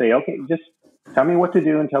would always say, okay, just tell me what to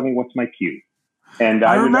do and tell me what's my cue. And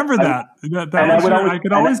I remember that. I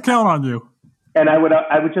could always count on you. And I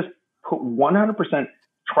would just put 100%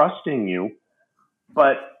 trust in you.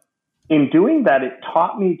 But in doing that, it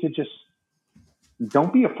taught me to just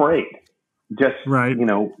don't be afraid. Just right.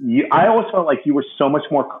 I always felt like you were so much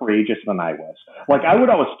more courageous than I was. Like I would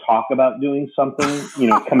always talk about doing something,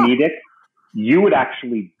 comedic. You would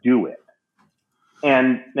actually do it.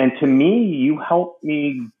 And to me, you helped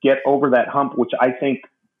me get over that hump, which I think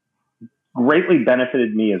greatly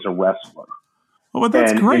benefited me as a wrestler. Oh,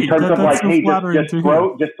 that's great. In terms of like, hey, just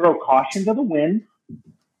throw caution to the wind.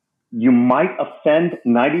 You might offend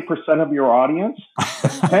 90% of your audience,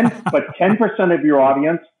 but 10% of your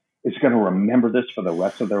audience is going to remember this for the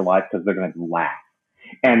rest of their life because they're going to laugh.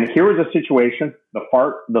 And here was a situation: the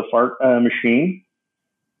fart machine.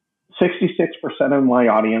 66% of my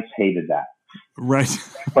audience hated that. Right.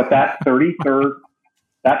 But that 33%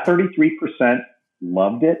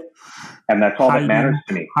 loved it, and that's all that matters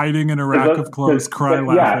to me. Hiding in a rack of clothes,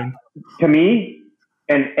 laughing. Yeah, to me,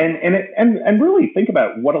 and really think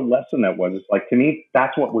about what a lesson that was. It's like, to me,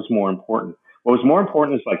 that's what was more important. What was more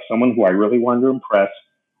important is like someone who I really wanted to impress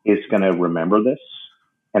is going to remember this,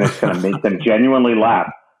 and it's going to make them genuinely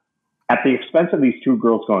laugh. At the expense of these two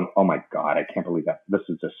girls going, "Oh my God, I can't believe that. This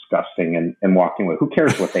is disgusting," and walking away. Who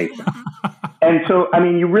cares what they think? And so, I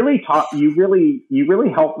mean, you really helped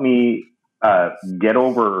me get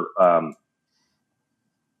over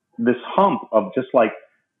this hump of just like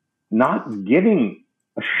not giving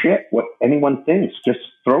a shit what anyone thinks. Just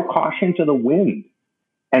throw caution to the wind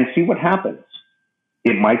and see what happens.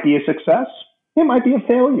 It might be a success. It might be a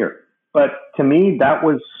failure. But to me, that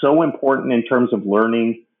was so important in terms of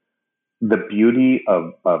learning the beauty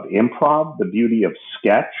of improv, the beauty of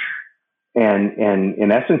sketch, and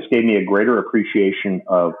in essence gave me a greater appreciation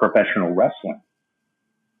of professional wrestling.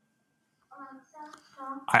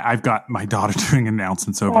 I've got my daughter doing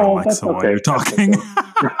announcements over Alexa while you're talking.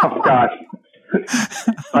 Oh gosh!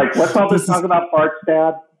 Like, what's all this talk about farts,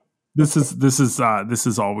 Dad? This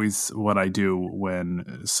is always what I do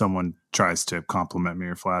when someone tries to compliment me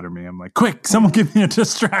or flatter me. I'm like, quick, someone give me a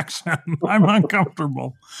distraction. I'm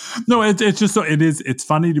uncomfortable. No, it's just so it's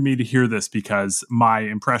funny to me to hear this because my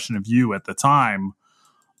impression of you at the time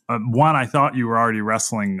one, I thought you were already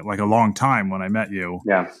wrestling like a long time when I met you.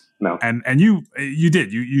 Yeah. No. And you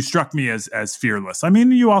did. You struck me as fearless. I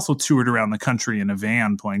mean, you also toured around the country in a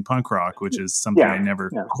van playing punk rock, which is something I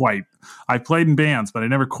never quite. I played in bands, but I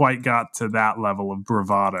never quite got to that level of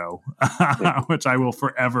bravado, which I will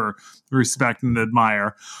forever respect and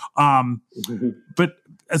admire. But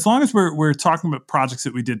as long as we're talking about projects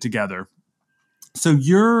that we did together, so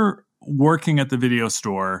you're working at the video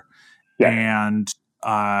store, and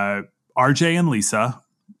RJ and Lisa,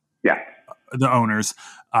 the owners.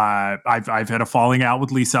 I've had a falling out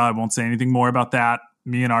with Lisa. I won't say anything more about that.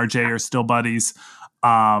 Me and RJ are still buddies.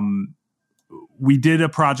 We did a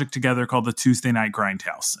project together called the Tuesday Night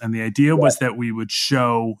Grindhouse. And the idea was that we would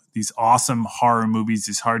show these awesome horror movies,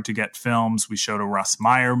 these hard to get films. We showed a Russ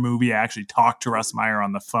Meyer movie. I actually talked to Russ Meyer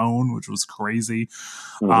on the phone, which was crazy.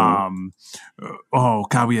 Oh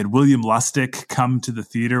God, we had William Lustig come to the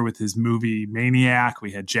theater with his movie Maniac.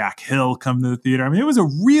 We had Jack Hill come to the theater. I mean, it was a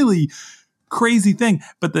really crazy thing.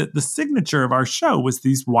 But the signature of our show was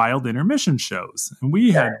these wild intermission shows. And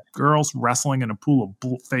we had girls wrestling in a pool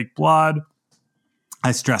of fake blood.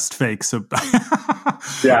 I stressed fake. So,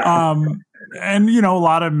 and a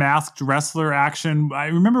lot of masked wrestler action. I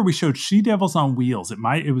remember we showed She Devils on Wheels.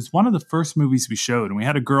 It was one of the first movies we showed, and we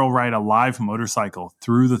had a girl ride a live motorcycle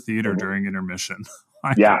through the theater during intermission.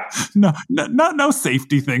 No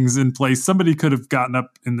safety things in place. Somebody could have gotten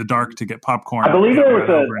up in the dark to get popcorn. I believe there was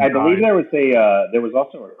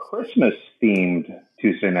also a Christmas themed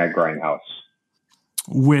Tuesday Night Grindhouse.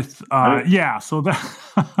 With so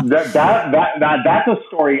that's a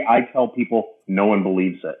story I tell people. No one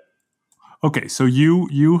believes it. Okay, so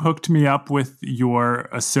you hooked me up with your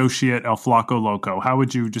associate El Flaco Loco. How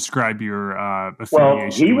would you describe your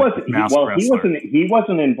affiliation? He wasn't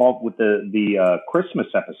involved with the Christmas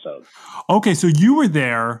episode. Okay, so you were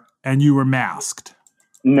there and you were masked.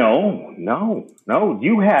 No.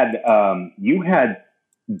 You had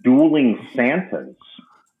dueling Santas.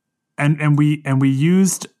 And we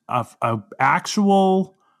used a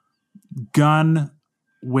actual gun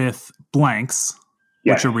with blanks,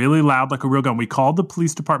 which are really loud, like a real gun. We called the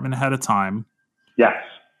police department ahead of time. Yes.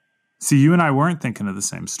 See, you and I weren't thinking of the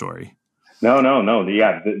same story. No.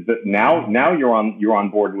 Yeah. Now you're on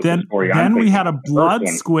board with the story. Then we had a blood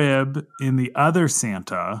squib in the other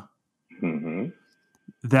Santa. Mm-hmm.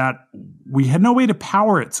 That we had no way to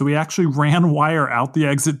power it. So we actually ran wire out the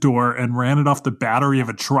exit door and ran it off the battery of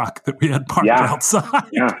a truck that we had parked outside.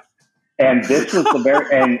 Yeah. And this was the very,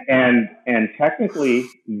 and technically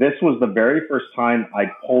this was the very first time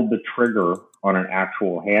I pulled the trigger on an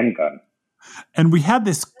actual handgun. And we had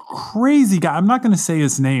this crazy guy. I'm not going to say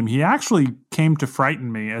his name. He actually came to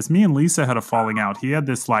frighten me as me and Lisa had a falling out. He had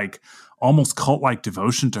this like almost cult-like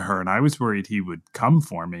devotion to her. And I was worried he would come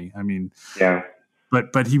for me. I mean,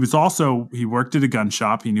 But he was also, he worked at a gun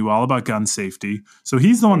shop. He knew all about gun safety. So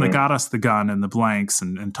he's the one that got us the gun and the blanks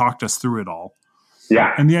and talked us through it all.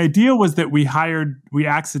 Yeah. And the idea was that we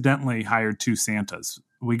accidentally hired two Santas.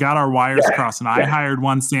 We got our wires crossed and I hired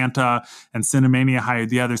one Santa and Cinemania hired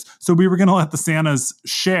the others. So we were going to let the Santas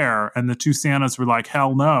share and the two Santas were like,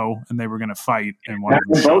 hell no. And they were going to fight. And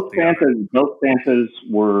both Santas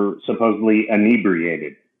were supposedly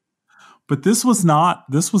inebriated. But this was not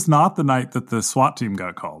the night that the SWAT team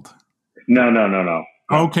got called. No.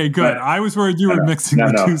 Okay, good. I was worried you were mixing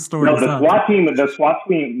the two stories. No, the SWAT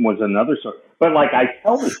team was another story. But like I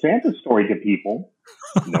tell the Santa story to people,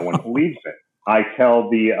 no one believes it. I tell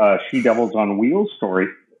the She Devils on Wheels story,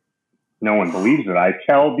 no one believes it. I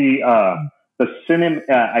tell the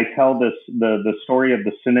story of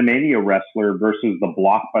the Cinemania wrestler versus the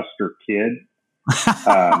Blockbuster Kid.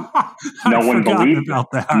 No one believes it.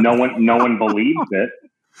 No one believes it.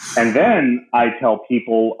 And then I tell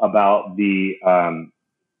people about the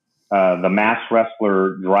mass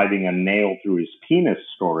wrestler driving a nail through his penis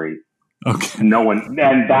story. Okay. No one,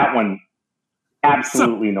 and that one,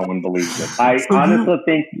 absolutely no one believes it. I honestly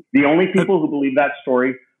think the only people who believe that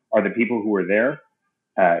story are the people who were there,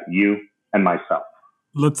 you and myself.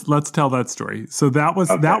 Let's tell that story. So that was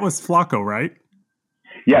Flaco, right?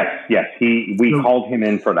 Yes. We called him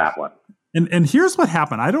in for that one. And here's what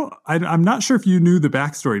happened. I'm not sure if you knew the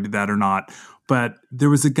backstory to that or not, but there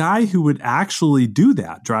was a guy who would actually do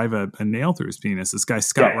that, drive a nail through his penis. This guy,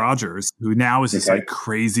 Scott Rogers, who now is this like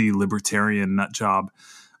crazy libertarian nut job.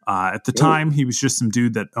 At the time, he was just some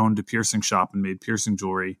dude that owned a piercing shop and made piercing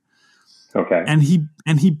jewelry. Okay. And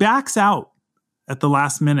he backs out at the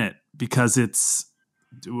last minute because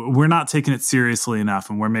we're not taking it seriously enough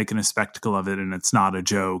and we're making a spectacle of it and it's not a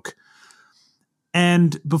joke.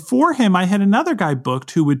 And before him, I had another guy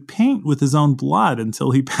booked who would paint with his own blood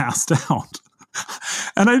until he passed out.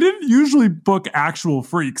 And I didn't usually book actual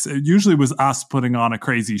freaks. It usually was us putting on a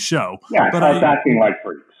crazy show. Yeah, but I was acting like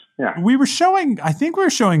freaks. Yeah. We were showing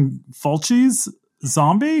Fulci's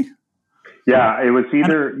Zombie. Yeah, it was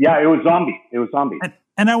it was Zombie. It was Zombie.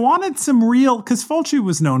 And I wanted some real, because Fulci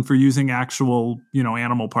was known for using actual,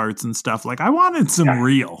 animal parts and stuff. Like, I wanted some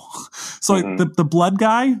real. So the blood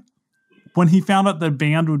guy, when he found out the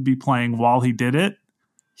band would be playing while he did it,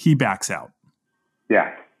 he backs out.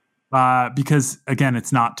 Yeah. Because, again,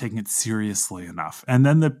 it's not taking it seriously enough. And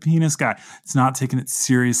then the penis guy, it's not taking it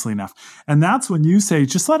seriously enough. And that's when you say,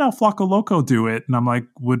 just let El Flaco Loco do it. And I'm like,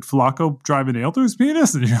 would Flaco drive a nail through his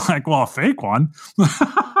penis? And you're like, well, a fake one.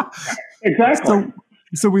 Exactly.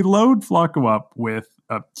 So we load Flaco up with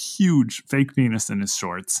a huge fake penis in his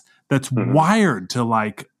shorts that's wired to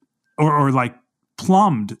or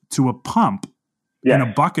plumbed to a pump in a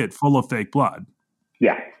bucket full of fake blood.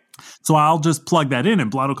 Yeah. So I'll just plug that in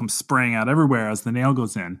and blood will come spraying out everywhere as the nail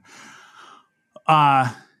goes in.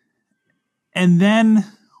 And then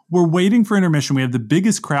we're waiting for intermission. We have the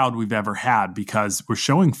biggest crowd we've ever had because we're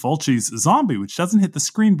showing Fulci's Zombie, which doesn't hit the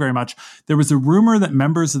screen very much. There was a rumor that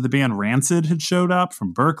members of the band Rancid had showed up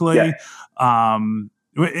from Berkeley. Yeah.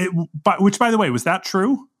 Which, by the way, was that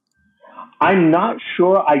true? I'm not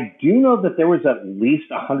sure. I do know that there was at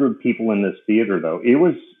least 100 people in this theater, though.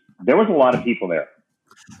 There was a lot of people there.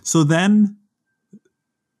 So then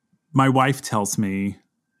my wife tells me,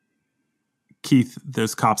 Keith,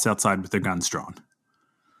 there's cops outside with their guns drawn.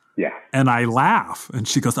 Yeah. And I laugh. And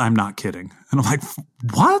she goes, I'm not kidding. And I'm like,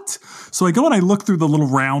 what? So I go and I look through the little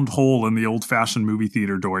round hole in the old-fashioned movie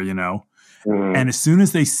theater door, And as soon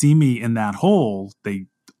as they see me in that hole, they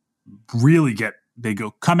really they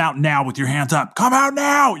go, come out now with your hands up. Come out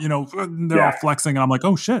now. They're all flexing. And I'm like,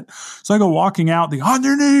 oh, shit. So I go walking out, on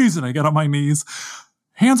your knees. And I get on my knees.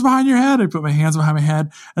 Hands behind your head. I put my hands behind my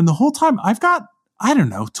head. And the whole time I've got,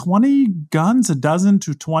 20 guns, a dozen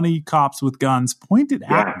to 20 cops with guns pointed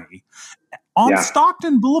at me on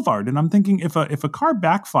Stockton Boulevard. And I'm thinking if a car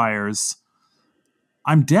backfires,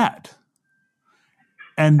 I'm dead.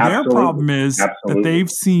 And their problem is that they've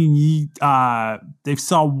seen, they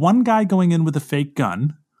saw one guy going in with a fake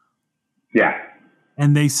gun. Yeah.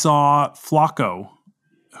 And they saw Flaco,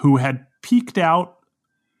 who had peeked out.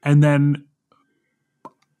 And then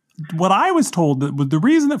what I was told that was the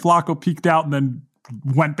reason that Flaco peeked out and then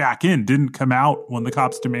went back in, didn't come out when the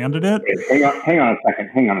cops demanded it. Hang on a second.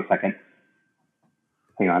 Hang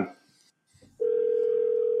on.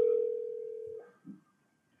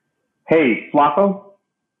 Hey, Flaco?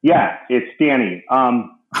 Yeah, it's Danny.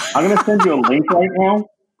 I'm going to send you a link right now.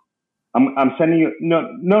 I'm sending you.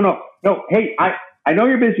 No. Hey, I know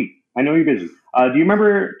you're busy. Do you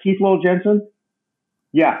remember Keith Lowell Jensen?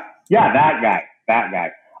 Yeah, that guy.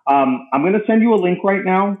 I'm going to send you a link right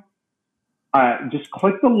now. Just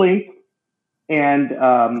click the link, and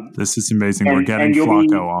this is amazing. We're getting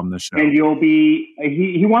Flaco on the show, and you'll be.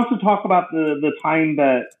 He wants to talk about the time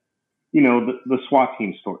that the SWAT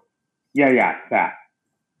team story. Yeah, that.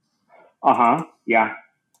 Yeah.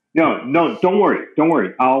 No, don't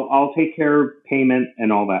worry. I'll take care of payment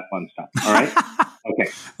and all that fun stuff. All right.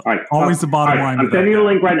 Okay. All right. Always the bottom line. I'm sending you the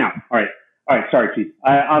link right now. All right. Sorry, Keith.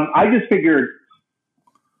 I just figured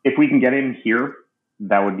if we can get him here,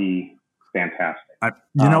 that would be fantastic. I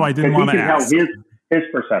didn't want to ask. His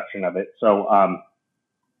perception of it. So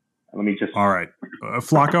let me just. All right,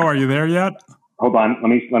 Flaco, are you there yet? Hold on. Let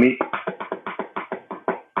me.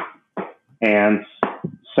 And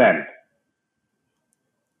send.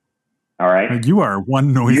 All right. You are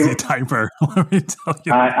one noisy typer. Let me tell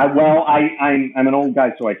you. I'm an old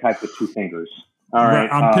guy, so I type with two fingers. All right.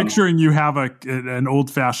 I'm picturing you have an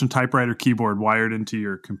old-fashioned typewriter keyboard wired into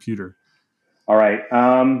your computer. All right.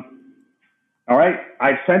 All right.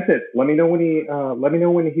 I've sent it. Let me know when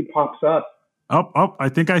he pops up. Oh! I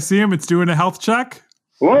think I see him. It's doing a health check.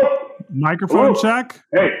 Hello. Microphone check.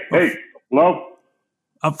 Hey. Hello.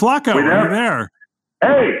 Flaco, are you there?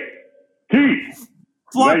 Hey, Keith.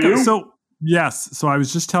 Flaco. So yes. So I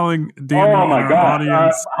was just telling Danny and our God.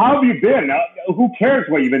 Audience. How have you been? Who cares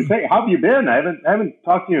what you've been saying? How have you been? I haven't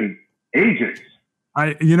talked to you in ages.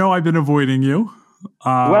 I've been avoiding you. We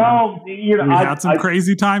had some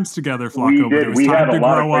crazy times together, Flaco. We did. But it was time to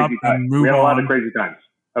grow up and move on. We had a lot of crazy times.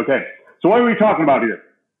 Okay. So what are we talking about here?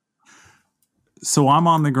 So I'm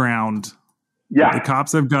on the ground. Yeah. The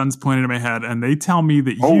cops have guns pointed at my head, and they tell me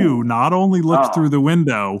that you not only looked through the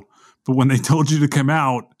window, but when they told you to come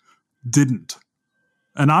out, didn't.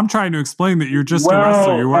 And I'm trying to explain that you're just a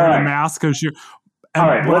wrestler. You're wearing a mask because you're.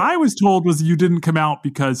 And what I was told was you didn't come out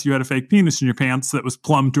because you had a fake penis in your pants that was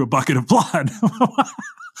plumbed to a bucket of blood.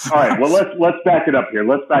 All right. Well, let's back it up here.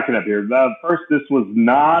 First, this was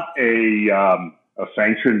not a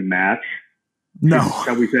sanctioned match. No.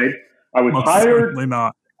 Shall we say? I was hired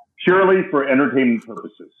purely for entertainment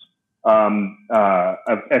purposes.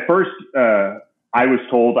 At first, I was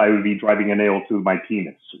told I would be driving a nail through my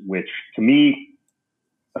penis, which to me,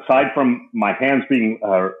 aside from my hands being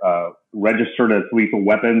registered as lethal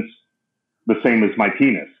weapons, the same as my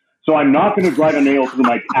penis. So I'm not going to drive a nail through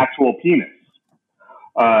my actual penis.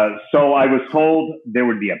 So I was told there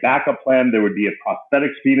would be a backup plan. There would be a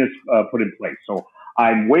prosthetics penis put in place. So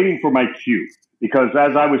I'm waiting for my cue because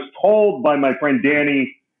as I was told by my friend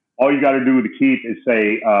Danny, all you got to do to Keith is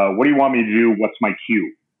say, what do you want me to do? What's my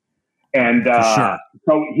cue? And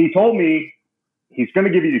so he told me he's going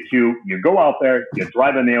to give you the cue. You go out there, you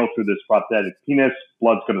drive a nail through this prosthetic penis.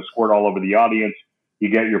 Blood's going to squirt all over the audience. You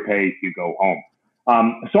get your pay. You go home.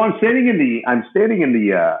 So I'm standing in the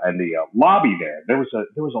lobby there. There was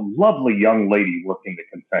a lovely young lady working the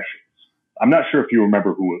concessions. I'm not sure if you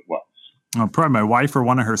remember who it was. Oh, probably my wife or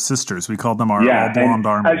one of her sisters. We called them our all blonde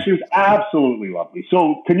army. She was absolutely lovely.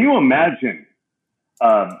 So can you imagine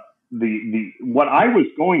what I was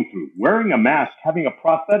going through, wearing a mask, having a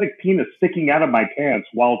prosthetic penis sticking out of my pants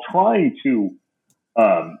while trying to,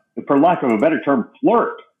 for lack of a better term,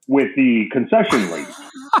 flirt with the concession lady.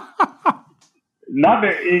 Not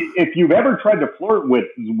that, if you've ever tried to flirt with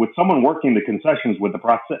someone working the concessions with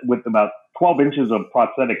about 12 inches of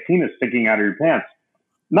prosthetic penis sticking out of your pants.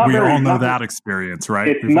 We all know that experience, right?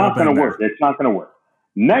 It's not going to work. It's not going to work.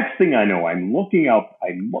 Next thing I know, I look out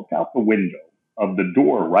the window of the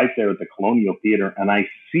door right there at the Colonial Theater, and I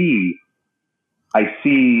see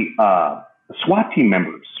SWAT team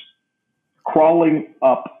members crawling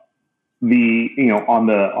up on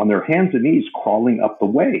their hands and knees, crawling up the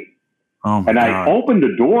way. Oh and God. I opened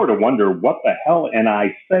the door to wonder what the hell, and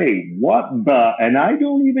I say, and I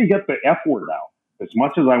don't even get the F word out as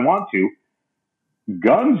much as I want to.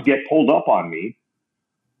 Guns get pulled up on me.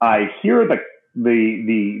 I hear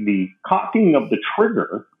the cocking of the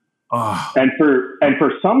trigger. And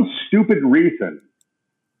for some stupid reason,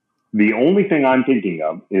 the only thing I'm thinking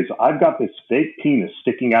of is I've got this fake penis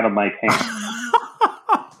sticking out of my pants.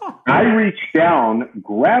 I reach down,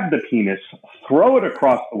 grab the penis, throw it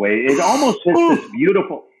across the way. It almost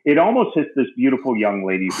hits this beautiful young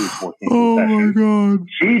lady who's working concession. Oh my God.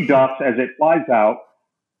 She ducks as it flies out.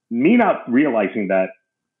 Me not realizing that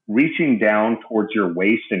reaching down towards your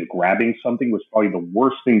waist and grabbing something was probably the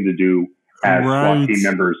worst thing to do as SWAT team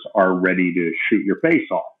members are ready to shoot your face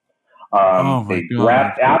off. They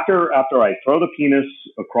grab after I throw the penis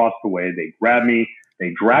across the way, they grab me,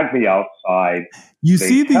 they drag me outside. You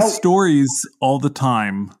see these stories all the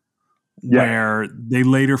time where they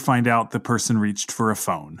later find out the person reached for a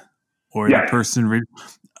phone or the person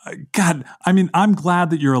God, I mean, I'm glad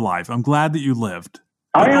that you're alive. I'm glad that you lived.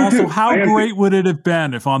 But also, how great would it have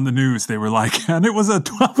been if on the news they were like, and it was a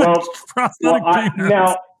 12-inch prosthetic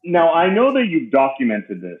penis. Now, I know that you've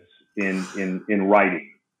documented this in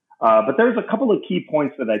writing, but there's a couple of key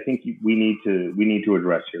points that I think we need to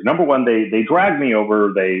address here. Number one, they dragged me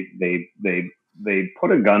over. They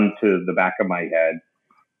put a gun to the back of my head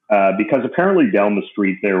because apparently down the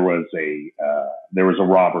street there was a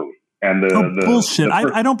robbery. And bullshit!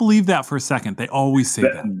 I don't believe that for a second. They always say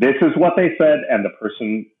that. This is what they said, and the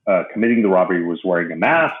person committing the robbery was wearing a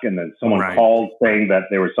mask, and then someone called saying that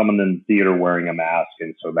there was someone in the theater wearing a mask,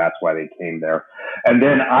 and so that's why they came there. And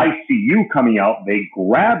then I see you coming out. They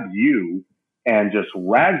grabbed you and just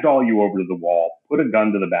ragdoll you over to the wall, put a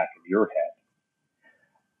gun to the back of your head.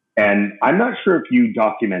 And I'm not sure if you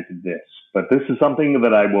documented this, but this is something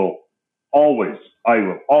that I will always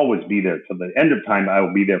be there till the end of time. I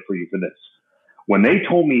will be there for you for this. When they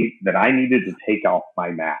told me that I needed to take off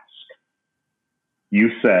my mask,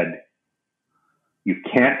 you said, you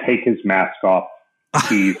can't take his mask off.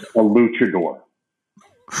 He's a luchador.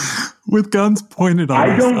 With guns pointed on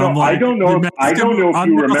I don't know. I don't know if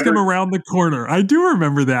you remember him around the corner. I do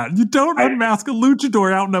remember that. You don't unmask a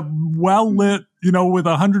luchador out in a well-lit, with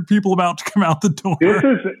 100 people about to come out the door. This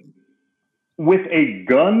is with a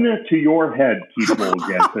gun to your head, Keith Lowell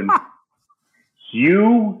Jensen.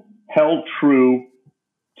 You held true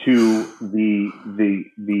to the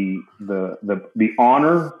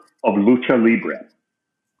honor of lucha libre.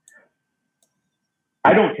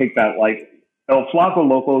 I don't take that lightly. El Flaco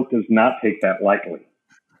Loco does not take that lightly.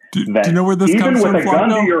 Do you know where this comes from? Even with a gun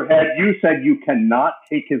to your head, you said you cannot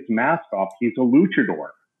take his mask off. He's a luchador.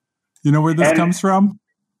 You know where this comes from?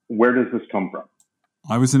 Where does this come from?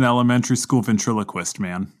 I was an elementary school ventriloquist,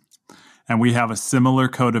 man. and we have a similar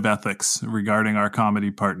code of ethics regarding our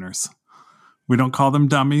comedy partners. We don't call them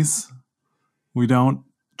dummies. We don't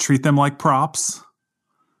treat them like props.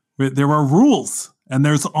 There are rules, and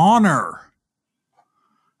there's honor.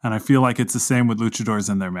 And I feel like it's the same with luchadors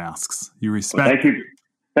and their masks. You respect. Well,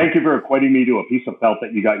 thank you for equating me to a piece of felt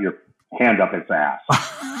that you got your hand up its ass.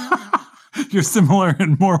 You're similar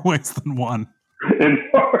in more ways than one.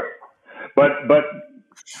 But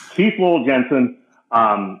Keith Lowell Jensen,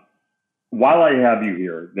 while I have you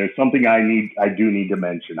here, there's something I do need to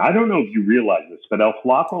mention. I don't know if you realize this, but El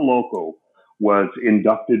Flaco Loco was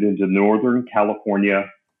inducted into Northern California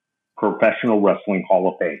Professional Wrestling Hall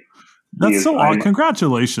of Fame. That's so odd.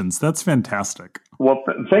 Congratulations. That's fantastic. Well,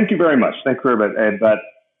 thank you very much. Thank you very much. But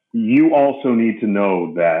you also need to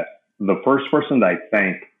know that the first person that I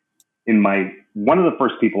thanked one of the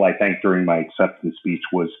first people I thanked during my acceptance speech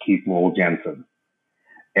was Keith Lowell Jensen.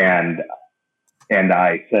 And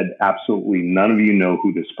I said, absolutely none of you know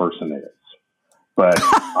who this person is. But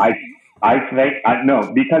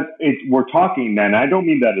because we're talking, man, I don't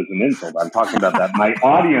mean that as an insult. I'm talking about that. My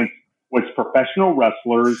audience was professional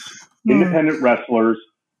wrestlers, independent wrestlers,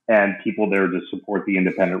 and people there to support the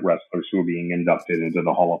independent wrestlers who are being inducted into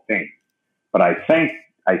the Hall of Fame. But I thanked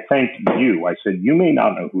you. I said, you may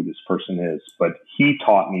not know who this person is, but he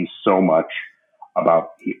taught me so much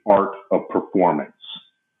about the art of performance.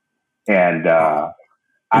 And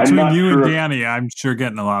between you and Danny, I'm sure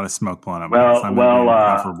getting a lot of smoke blown up.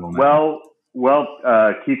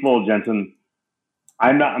 Keith Lowell Jensen,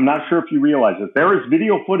 I'm not sure if you realize it. There is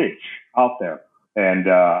video footage out there, and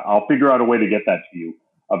I'll figure out a way to get that to you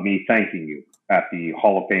of me thanking you at the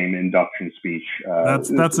Hall of Fame induction speech. That's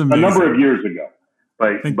amazing. A number of years ago.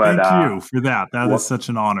 Thank you for that. That is such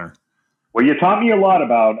an honor. Well, you taught me a lot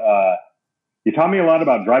about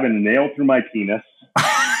driving a nail through my penis,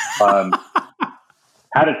 how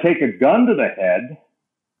to take a gun to the head,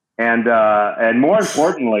 and more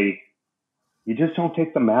importantly, you just don't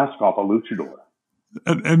take the mask off a luchador.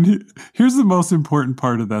 And here's the most important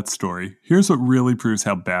part of that story. Here's what really proves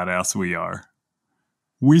how badass we are.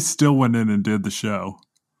 We still went in and did the show.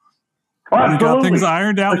 We got things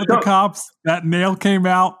ironed out with the cops. That nail came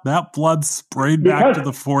out. That blood sprayed back to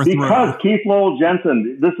the fourth row. Because Keith Lowell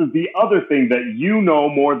Jensen, this is the other thing that you know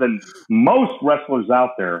more than most wrestlers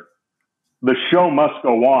out there. The show must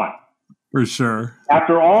go on. For sure.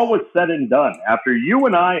 After all was said and done, after you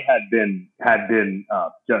and I had been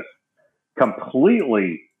just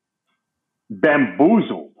completely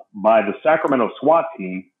bamboozled by the Sacramento SWAT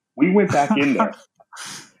team, we went back in there.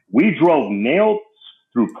 We drove nails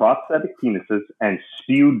through prosthetic penises and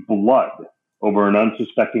spewed blood over an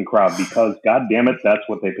unsuspecting crowd because, God damn it, that's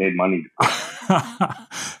what they paid money for.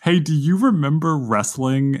 Hey, do you remember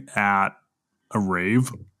wrestling at a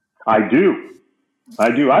rave? I do. I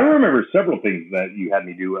remember several things that you had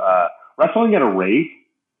me do. Wrestling at a rave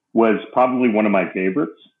was probably one of my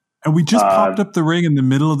favorites. And we just popped up the ring in the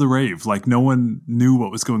middle of the rave. Like, no one knew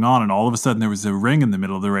what was going on. And all of a sudden, there was a ring in the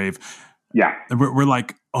middle of the rave. Yeah. And we're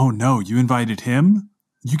like, oh, no, you invited him?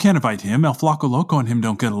 You can't invite him. El Flaco Loco and him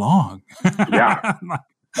don't get along. Yeah.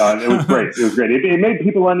 It was great. It made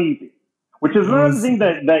people uneasy, which is another thing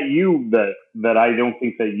that I don't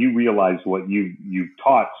think that you realize what you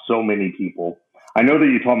taught so many people. I know that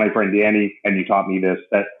you taught my friend Danny and you taught me this,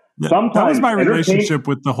 that sometimes that was my relationship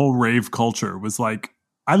with the whole rave culture. Was like,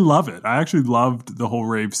 I love it. I actually loved the whole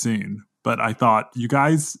rave scene, but I thought you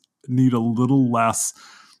guys need a little less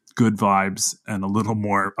good vibes and a little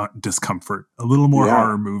more discomfort, a little more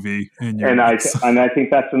horror movie. I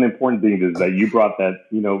think that's an important thing is that you brought that,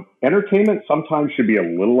 entertainment sometimes should be a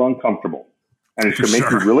little uncomfortable and it should make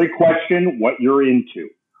you really question what you're into.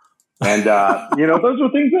 And, those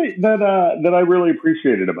are things that I really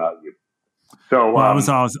appreciated about you. So it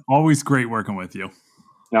was always great working with you.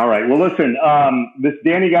 All right. Well, listen, this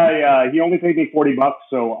Danny guy, he only paid me $40,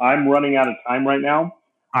 so I'm running out of time right now.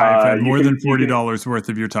 I've had more than $40 worth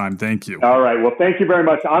of your time. Thank you. All right. Well, thank you very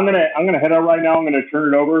much. I'm gonna head out right now. I'm gonna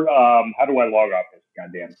turn it over. How do I log off this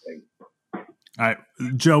goddamn thing? All right.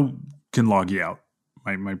 Joe can log you out.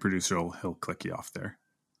 My producer he'll click you off there.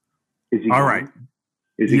 Is he all gone? right?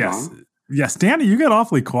 Is he gone? Yes, Danny, you get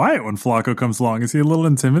awfully quiet when Flaco comes along. Is he a little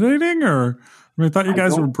intimidating, or I thought you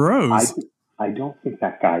guys were bros? I don't think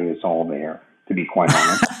that guy is all there. To be quite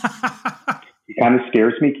honest, he kind of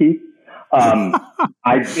scares me, Keith.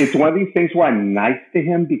 It's one of these things where I'm nice to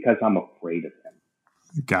him because I'm afraid of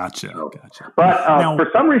him. Gotcha. But now, for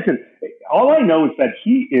some reason, all I know is that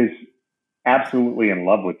he is absolutely in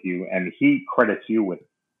love with you, and he credits you with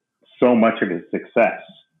so much of his success.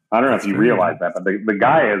 I don't know if you realize that, but the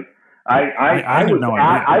guy is. I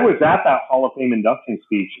was at that Hall of Fame induction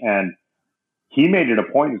speech, and he made it a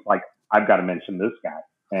point. It's like, I've got to mention this guy.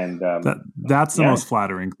 And that's the most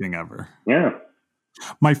flattering thing ever. Yeah.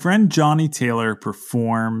 My friend Johnny Taylor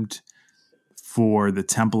performed for the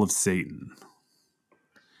Temple of Satan.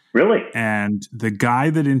 Really? And the guy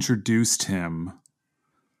that introduced him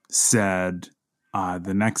said,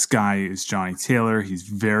 the next guy is Johnny Taylor. He's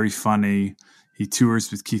very funny. He tours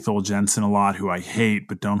with Keith Lowell Jensen a lot, who I hate,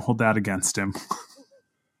 but don't hold that against him.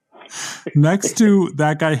 Next to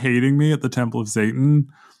that guy hating me at the Temple of Satan,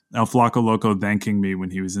 El Flaco Loco thanking me when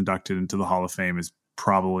he was inducted into the Hall of Fame is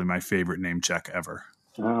probably my favorite name check ever.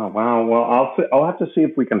 Oh, wow. Well, I'll have to see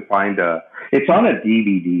if we can find it's on a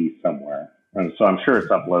DVD somewhere. And so I'm sure it's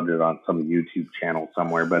uploaded on some YouTube channel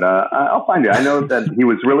somewhere, but I'll find it. I know that he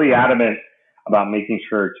was really adamant about making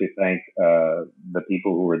sure to thank the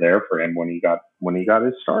people who were there for him when he got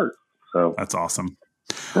his start. So that's awesome.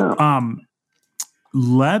 Yeah.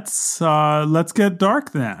 Let's get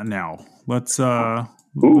dark now. Let's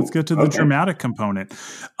get to the dramatic component.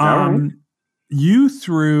 Right. You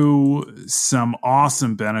threw some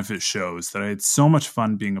awesome benefit shows that I had so much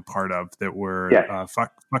fun being a part of that were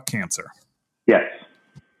Fuck Cancer. Yes.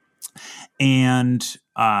 And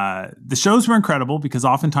the shows were incredible because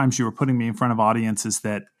oftentimes you were putting me in front of audiences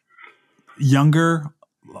that younger,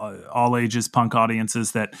 all ages punk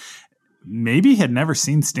audiences that maybe had never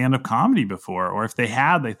seen stand-up comedy before, or if they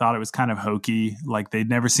had, they thought it was kind of hokey, like they'd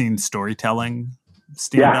never seen storytelling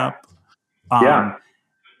stand-up.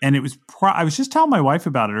 And it was, I was just telling my wife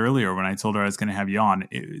about it earlier when I told her I was going to have you on.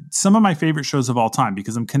 Some of my favorite shows of all time,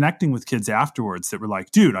 because I'm connecting with kids afterwards that were like,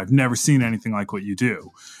 dude, I've never seen anything like what you do.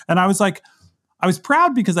 And I was like, I was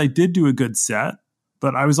proud because I did do a good set,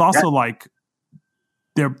 but I was also like,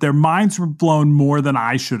 their minds were blown more than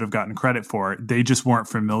I should have gotten credit for. They just weren't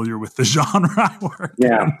familiar with the genre I work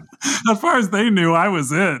in. As far as they knew, I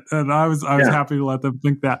was it. And I was happy to let them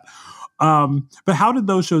think that. But how did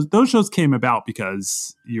those shows came about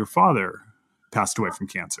because your father passed away from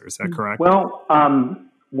cancer? Is that correct? Well,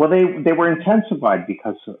 they were intensified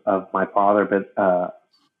because of my father, but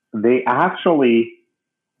they actually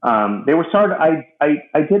they were started.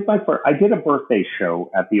 I did a birthday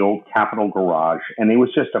show at the old Capitol Garage, and it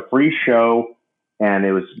was just a free show. And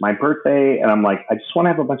it was my birthday, and I'm like, I just want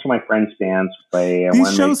to have a bunch of my friends' bands play.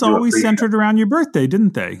 These shows always centered around your birthday,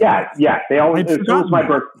 didn't they? Yeah. They always. So it was my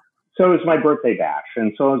birthday. So it was my birthday bash.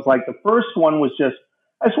 And so it was like the first one was just,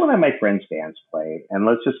 I just want to have my friends' bands play and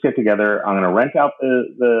let's just get together. I'm going to rent out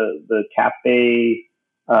the cafe,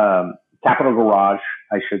 Capitol Garage,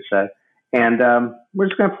 I should say. And we're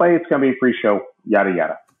just going to play. It's going to be a free show, yada,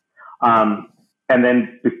 yada. And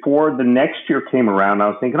then before the next year came around, I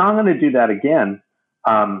was thinking, I'm going to do that again.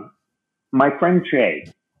 My friend Jay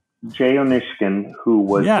Onishkin, who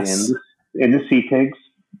was in the Sea Pigs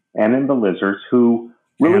and in the Lizards, who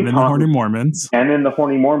really and in the Horny Mormons. And in the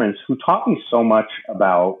Horny Mormons, who taught me so much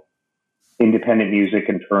about independent music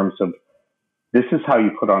in terms of this is how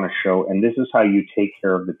you put on a show, and this is how you take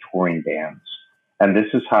care of the touring bands, and this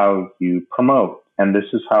is how you promote, and this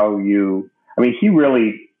is how you. I mean,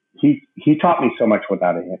 he taught me so much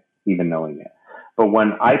without even knowing it. But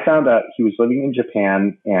when I found out he was living in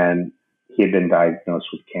Japan and he had been diagnosed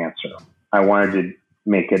with cancer, I wanted to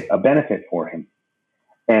make it a benefit for him.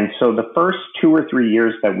 And so the first 2 or 3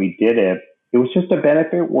 years that we did it, it was just a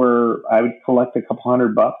benefit where I would collect a couple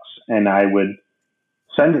 $100 and I would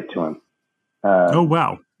send it to him. Oh,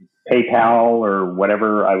 wow. PayPal or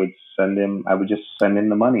whatever I would send him. I would just send him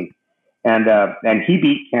the money. And he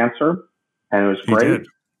beat cancer and it was great.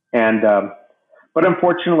 And, but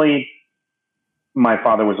unfortunately my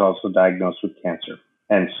father was also diagnosed with cancer.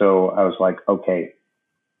 And so I was like, okay,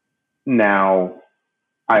 now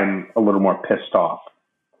I'm a little more pissed off.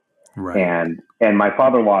 Right. And my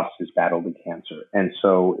father lost his battle to cancer. And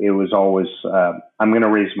so it was always, I'm going to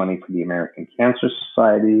raise money for the American Cancer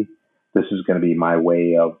Society. This is going to be my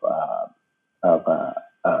way of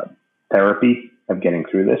therapy, of getting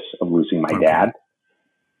through this, of losing my dad.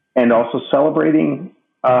 And also celebrating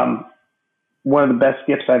one of the best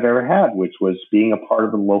gifts I've ever had, which was being a part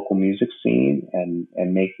of the local music scene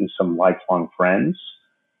and making some lifelong friends.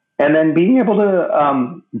 And then being able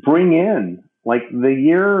to bring in, like the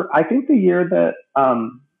year that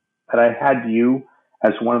I had you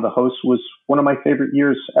as one of the hosts was one of my favorite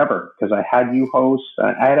years ever, because I had you host.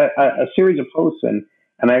 I had a series of hosts, and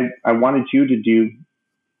I wanted you to do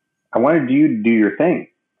your thing,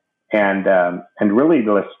 and really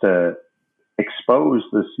just to expose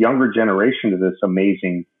this younger generation to this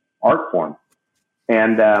amazing art form.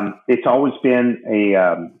 And it's always been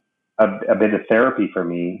a bit of therapy for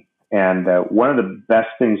me. And one of the best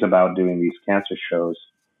things about doing these cancer shows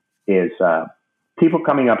is people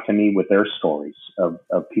coming up to me with their stories of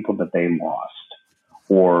people that they lost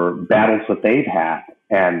or battles that they've had.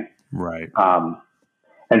 And, right.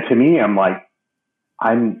 And to me, I'm like,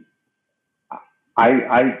 I'm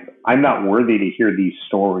not worthy to hear these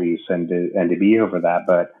stories and to be here for that.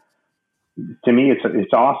 But to me,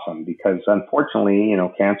 it's awesome because unfortunately,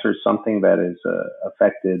 cancer is something that has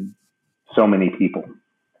affected so many people.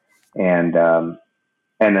 And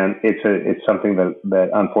then it's something that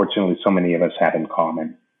unfortunately so many of us have in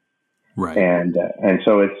common. Right. And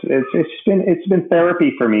so it's been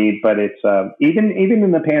therapy for me, but it's even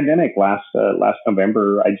in the pandemic last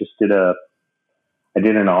November, I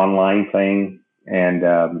did an online thing, and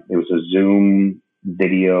it was a Zoom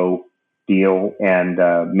video deal, and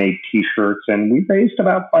made T-shirts, and we raised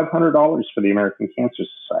about $500 for the American Cancer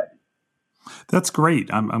Society. That's great.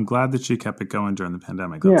 I'm glad that you kept it going during the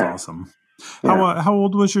pandemic. That's awesome. Yeah. How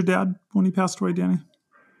old was your dad when he passed away, Danny?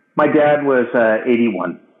 My dad was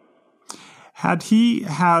 81. Had he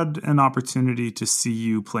had an opportunity to see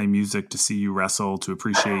you play music, to see you wrestle, to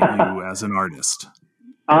appreciate you as an artist?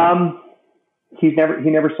 He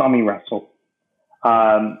never saw me wrestle.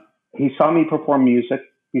 He saw me perform music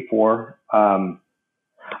before.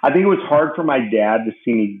 I think it was hard for my dad to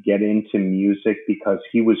see me get into music because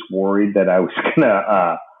he was worried that I was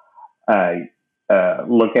gonna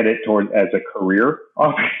look at it as a career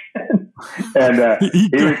option. And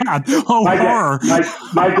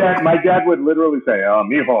my dad would literally say, "Oh,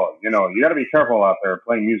 mijo, you got to be careful out there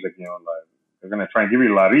playing music. They're going to try and give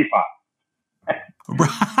you la rifa."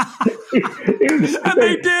 And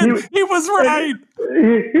they did. He was right.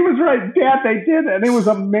 He was right, Dad. They did, and it was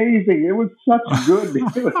amazing. It was such good.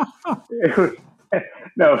 It was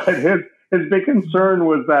no, but his big concern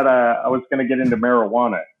was that I was going to get into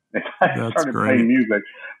marijuana if I started playing music.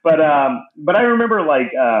 But I remember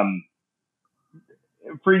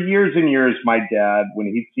for years and years, my dad, when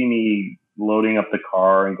he'd see me loading up the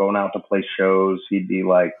car and going out to play shows, he'd be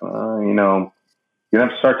like, you have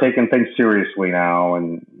to start taking things seriously now,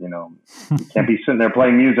 and you can't be sitting there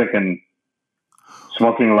playing music and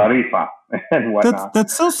smoking la rifa and whatnot.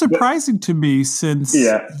 That's so surprising to me, since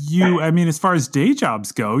as far as day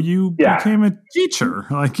jobs go, you became a teacher.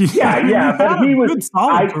 But he was. Good,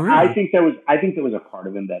 solid career. I think there was a part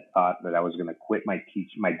of him that thought that I was going to quit my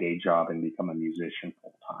day job and become a musician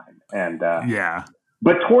full time. And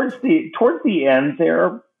but towards the end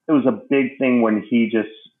there, it was a big thing when he just.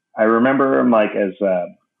 I remember him as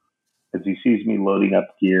he sees me loading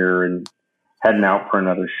up gear and heading out for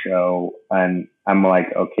another show, and I'm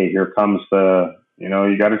like, okay, here comes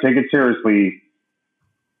you got to take it seriously.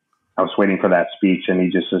 I was waiting for that speech, and he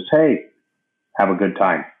just says, "Hey, have a good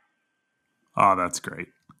time." Oh, that's great.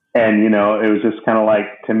 And it was just kind of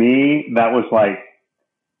like, to me, that was like,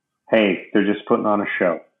 hey, they're just putting on a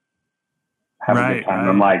show. Have a good time. Right.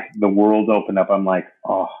 I'm like, the world opened up. I'm like,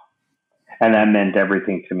 oh. And that meant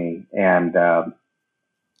everything to me. And I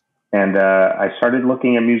started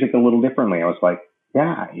looking at music a little differently. I was like,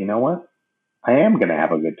 yeah, you know what? I am going to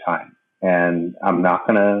have a good time, and I'm not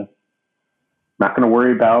going to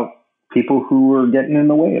worry about people who are getting in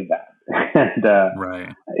the way of that. And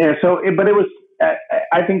but it was.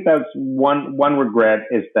 I think that's one regret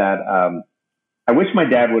is that I wish my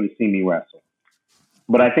dad would have seen me wrestle,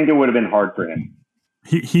 but I think it would have been hard for him.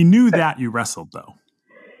 He knew that you wrestled, though.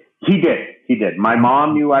 He did. My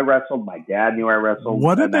mom knew I wrestled. My dad knew I wrestled.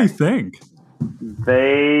 What did they think?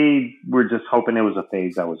 They were just hoping it was a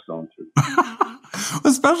phase I was going through.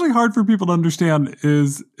 Especially hard for people to understand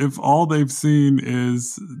is if all they've seen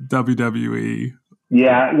is WWE.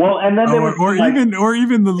 Yeah, well, and then or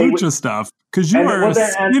even the lucha stuff, because you are a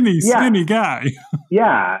skinny guy.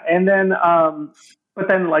 Yeah, and then but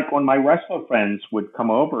then when my wrestler friends would come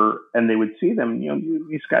over and they would see them,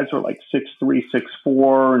 these guys are like 6'3",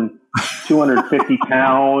 6'4", and 250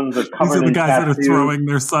 pounds. These are the guys that are throwing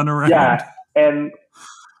their son around. Yeah, and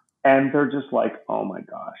they're just like, oh my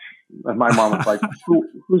gosh. And my mom was like,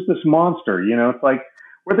 who's this monster? It's like,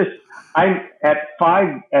 I'm at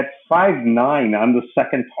 5'9", I'm the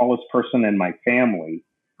second tallest person in my family.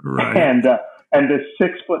 Right. And this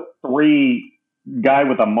 6'3" guy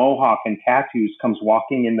with a mohawk and tattoos comes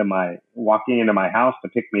walking into my house to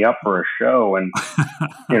pick me up for a show, and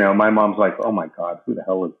my mom's like, oh my God, who the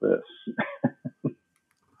hell is this?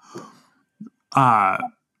 I'm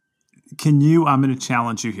going to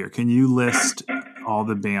challenge you here. Can you list all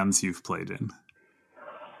the bands you've played in?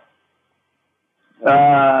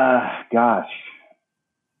 Gosh,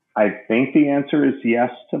 I think the answer is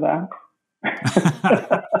yes to that.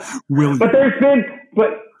 But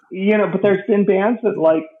there's been bands that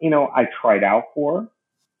I tried out for,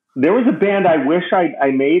 There was a band I wish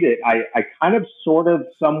I made it. I kind of sort of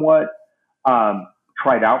somewhat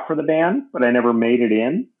tried out for the band, but I never made it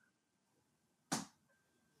in.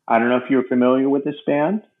 I don't know if you're familiar with this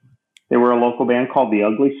band. They were a local band called the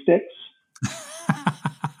Ugly Sticks.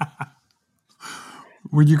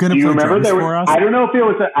 Were you going to play drums for us? I don't know if it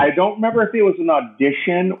was. I don't remember if it was an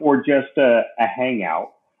audition or just a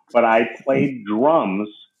hangout. But I played drums.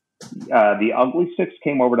 The Ugly Sticks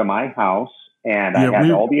came over to my house, and I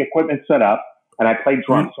had all the equipment set up, and I played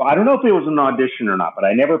drums. So I don't know if it was an audition or not, but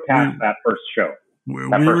I never passed that first show. We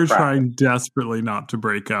were trying desperately not to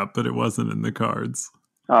break up, but it wasn't in the cards.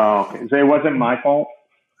 Oh, okay. So it wasn't my fault?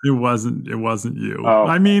 It wasn't you. Oh.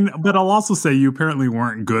 I mean, but I'll also say you apparently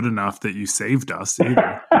weren't good enough that you saved us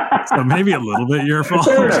either. So maybe a little bit your fault.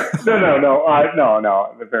 Fair enough.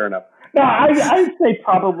 No. Fair enough. No, I'd say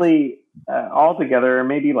probably altogether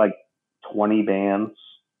maybe like 20 bands.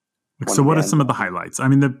 So what are some of the highlights? I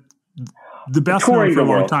mean, the best one for a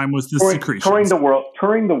long time was the Secretions.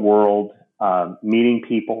 Touring the world, meeting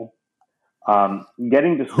people,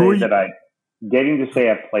 getting to say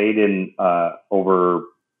I played in over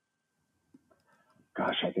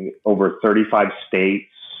 35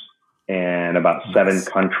 states and about 7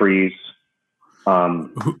 countries.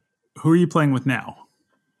 Who are you playing with now?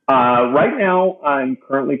 Right now, I'm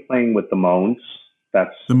currently playing with the Moans.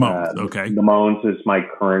 That's the Moans. Okay, the Moans is my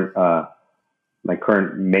current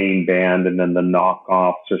main band, and then the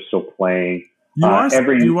Knockoffs are still playing. You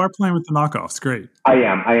are playing with the Knockoffs. Great. I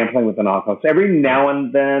am playing with the Knockoffs. Every now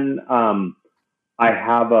and then, I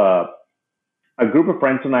have a group of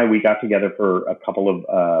friends and we got together for a couple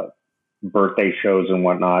of birthday shows and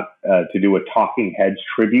whatnot to do a Talking Heads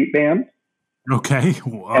tribute band. Okay.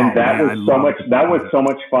 And that was so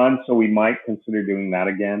much fun. So we might consider doing that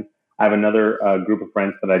again. I have another group of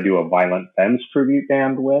friends that I do a Violent Femmes tribute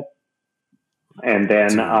band with. And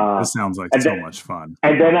then this sounds like so much fun.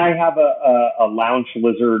 And then I have a Lounge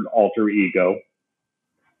Lizard alter ego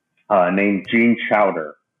named Gene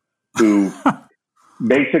Chowder, who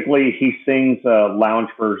basically he sings lounge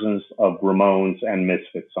versions of Ramones and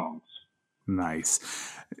Misfit songs. Nice.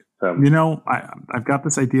 I've got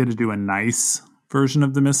this idea to do a nice version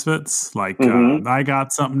of the Misfits. Like, I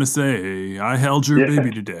got something to say. I held your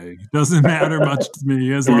baby today. Doesn't matter much to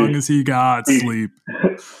me as long as he got sleep.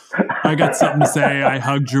 I got something to say. I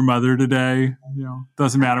hugged your mother today.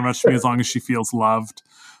 Doesn't matter much to me as long as she feels loved.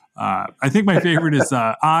 I think my favorite is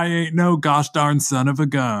I ain't no gosh darn son of a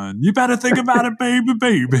gun. You better think about it, baby.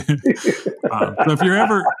 So if you're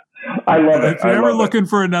ever... I love it. If you're ever looking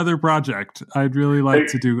for another project, I'd really like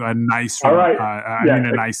to do a nice one.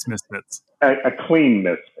 A nice Misfits. A clean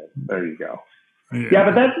Misfit. There you go. Yeah,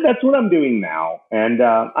 but that's what I'm doing now, and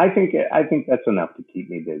I think that's enough to keep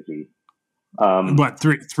me busy. What,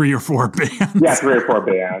 three or 4 bands? Yeah, 3 or 4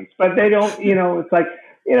 bands, but they don't. It's like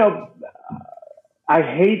I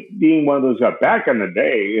hate being one of those guys back in the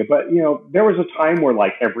day, but there was a time where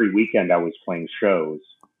like every weekend I was playing shows.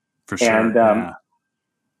 For sure.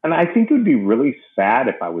 And I think it would be really sad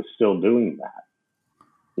if I was still doing that.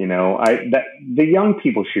 The young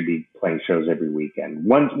people should be playing shows every weekend.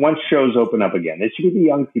 Once shows open up again, it should be the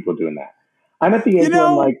young people doing that. I'm at the age where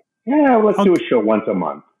I'm like, let's do a show once a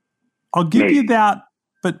month. I'll give you that,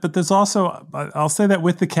 but there's also, I'll say that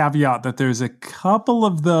with the caveat that there's a couple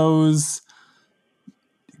of those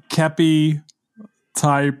Kepi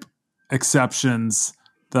type exceptions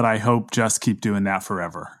that I hope just keep doing that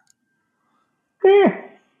forever.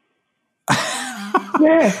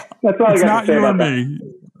 Yeah, that's all I got to say about that.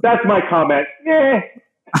 That's my comment. Yeah.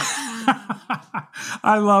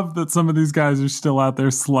 I love that some of these guys are still out there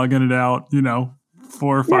slugging it out,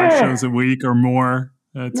 4 or 5 shows a week or more.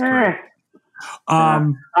 That's great.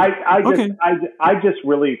 I'm just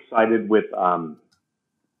really excited with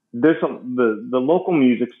there's the local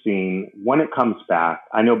music scene when it comes back.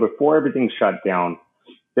 I know before everything shut down,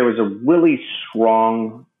 there was a really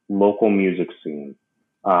strong local music scene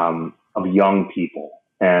of young people.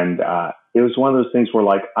 And it was one of those things where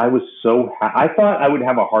like I was I thought I would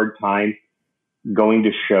have a hard time going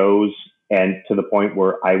to shows and to the point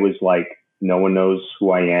where I was like, no one knows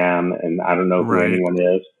who I am and I don't know who anyone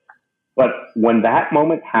is. But when that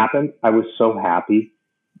moment happened, I was so happy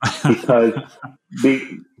because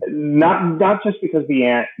not just because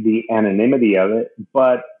the anonymity of it,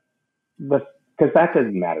 but because that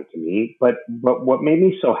doesn't matter to me. But what made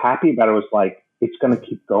me so happy about it was like, it's going to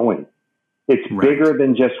keep going. It's bigger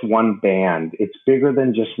than just one band. It's bigger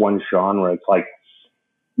than just one genre. It's like,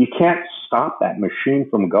 you can't stop that machine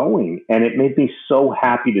from going. And it made me so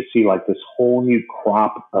happy to see like this whole new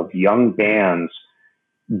crop of young bands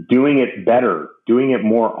doing it better, doing it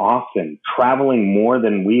more often, traveling more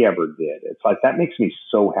than we ever did. It's like, that makes me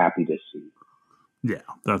so happy to see. Yeah,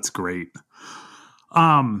 that's great.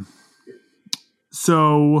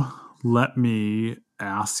 So let me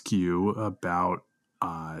ask you about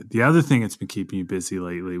the other thing that's been keeping you busy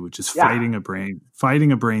lately, which is fighting a brain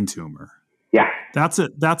tumor. Yeah. That's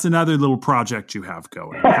another little project you have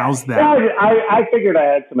going. How's that? I figured I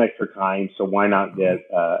had some extra time, so why not get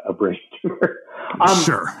a brain tumor?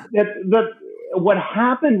 Sure. What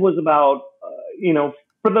happened was about,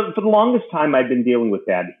 for the longest time I've been dealing with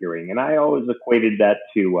bad hearing, and I always equated that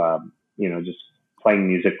to, just playing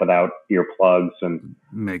music without earplugs, and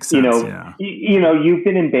makes sense. Yeah. You've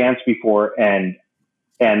been in bands before, and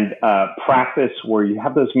practice where you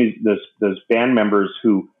have those band members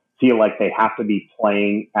who feel like they have to be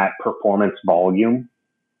playing at performance volume.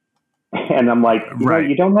 And I'm like, right.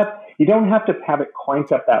 You don't have to have it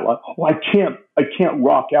cranked up that low. Oh, I can't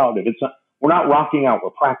rock out. We're not rocking out.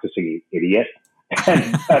 We're practicing, idiot.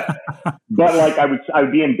 But like I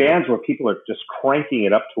would be in bands where people are just cranking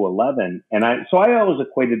it up to 11. And I always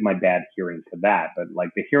equated my bad hearing to that, but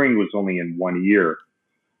like the hearing was only in one ear.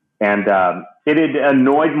 And, it had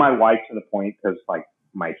annoyed my wife to the point, because like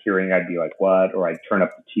my hearing, I'd be like, what? Or I'd turn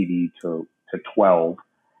up the TV to 12.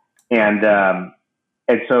 And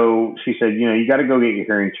so she said, you got to go get your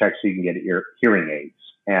hearing checked so you can get your hearing aids.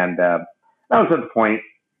 And that was at the point,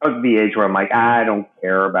 I was at the age where I'm like, I don't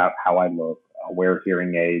care about how I look. I'll wear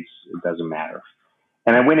hearing aids. It doesn't matter.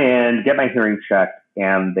 And I went in to get my hearing checked,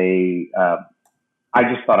 and I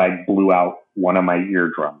just thought I blew out one of my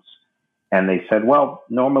eardrums. And they said, well,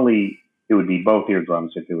 normally it would be both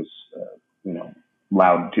eardrums if it was,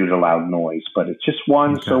 loud due to loud noise, but it's just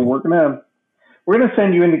one. Okay. So we're gonna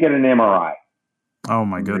send you in to get an MRI. Oh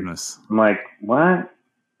my goodness! I'm like, what?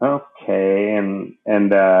 Okay, and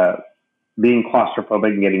being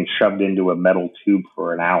claustrophobic and getting shoved into a metal tube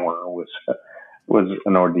for an hour was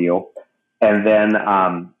an ordeal. And then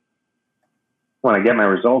when I get my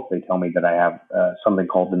results, they tell me that I have something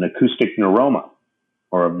called an acoustic neuroma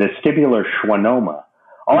or a vestibular schwannoma.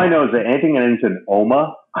 All I know is that anything that ends in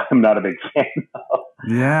oma, I'm not a big fan of.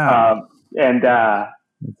 Yeah. And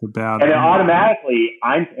automatically,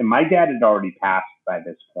 and my dad had already passed by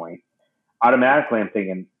this point. Automatically, I'm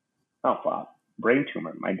thinking, oh, wow, brain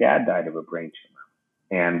tumor. My dad died of a brain tumor.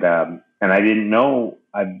 And I didn't know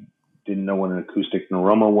what an acoustic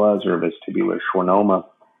neuroma was or a vestibular schwannoma.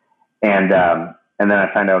 And then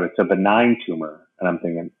I find out it's a benign tumor. And I'm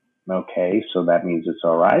thinking, okay, so that means it's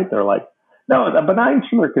all right. They're like, no, a benign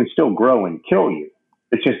tumor can still grow and kill you.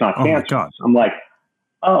 It's just not cancer. I'm like,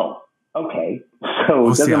 oh, okay. So it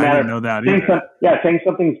doesn't matter. I didn't know that either. Saying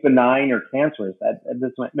something's benign or cancerous, that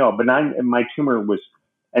doesn't. No, benign. My tumor was,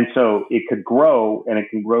 and so it could grow, and it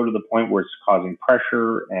can grow to the point where it's causing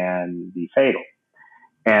pressure and be fatal.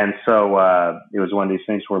 And so it was one of these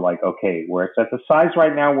things where, like, okay, where it's at the size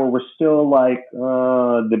right now where we're still like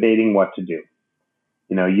debating what to do.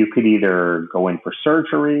 You could either go in for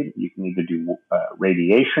surgery, you can either do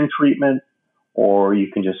radiation treatment, or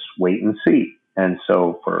you can just wait and see. And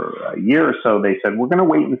so for a year or so, they said, we're going to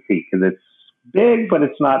wait and see, because it's big, but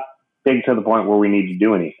it's not big to the point where we need to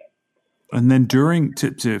do anything. And then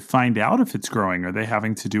to find out if it's growing, are they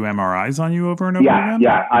having to do MRIs on you over and over again?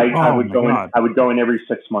 Yeah. I would go in every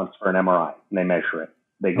 6 months for an MRI, and they measure it.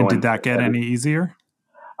 Did that get any easier?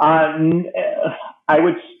 I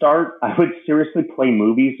would seriously play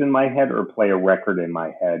movies in my head or play a record in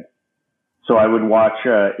my head. So I would watch,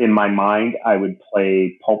 in my mind, I would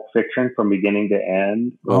play Pulp Fiction from beginning to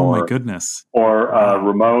end. My goodness. Or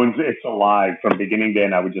Ramones' It's Alive from beginning to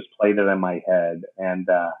end. I would just play that in my head.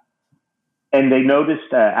 And they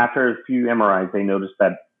noticed, after a few MRIs, they noticed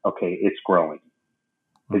that, okay, it's growing.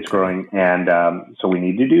 It's growing. And so we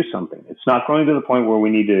need to do something. It's not growing to the point where we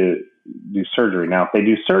need to do surgery. Now, if they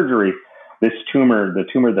do surgery, the tumor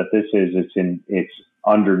that this is, it's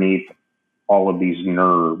underneath all of these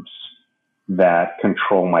nerves that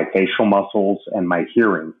control my facial muscles and my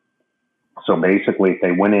hearing. So basically, if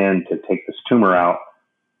they went in to take this tumor out,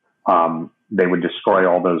 they would destroy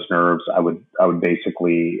all those nerves. I would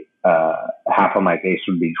basically, half of my face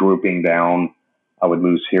would be drooping down. I would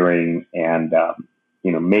lose hearing, and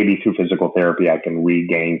maybe through physical therapy, I can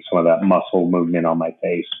regain some of that muscle movement on my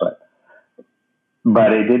face,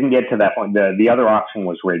 but it didn't get to that point. The other option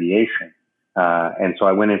was radiation. And so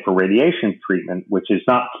I went in for radiation treatment, which is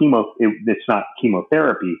not it's not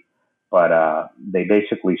chemotherapy, but they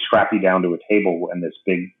basically strap you down to a table, and this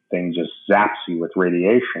big thing just zaps you with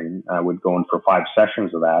radiation. I would go in for 5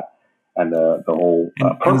 sessions of that. And the whole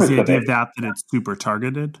purpose is the idea of that it's super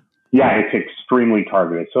targeted? Yeah, it's extremely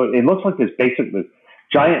targeted. So it looks like this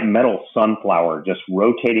giant metal sunflower just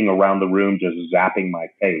rotating around the room, just zapping my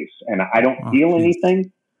face. And I don't feel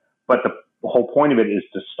anything, but the whole point of it is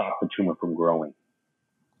to stop the tumor from growing.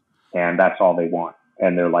 And that's all they want.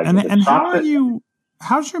 And they're like, and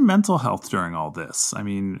how's your mental health during all this? I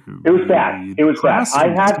mean, it was bad. It was bad.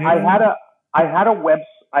 I have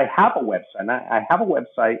a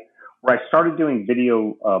website where I started doing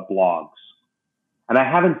video blogs, and I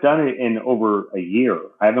haven't done it in over a year.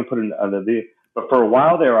 I haven't put in other video, but for a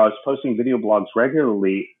while there, I was posting video blogs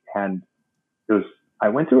regularly, and I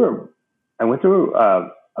went through a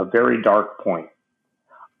very dark point,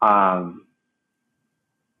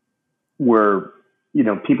 where, you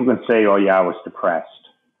know, people can say, "Oh yeah, I was depressed."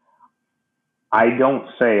 I don't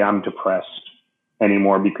say I'm depressed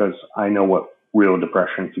anymore because I know what real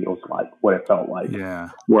depression feels like, what it felt like.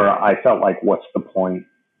 Yeah. Where I felt like, what's the point?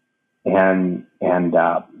 And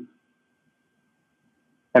I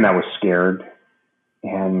was scared.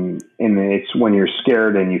 And it's when you're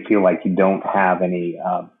scared and you feel like you don't have any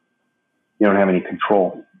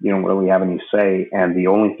control. You don't really have any say. And the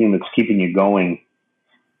only thing that's keeping you going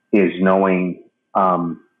is knowing,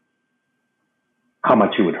 how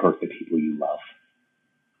much it would hurt the people you love.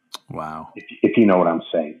 Wow. If you know what I'm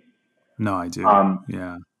saying. No, I do.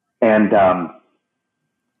 Yeah. And, I've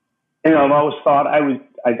always thought I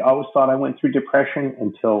went through depression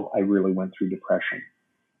until I really went through depression.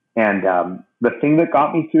 And, the thing that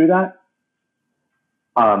got me through that,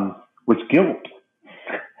 was guilt.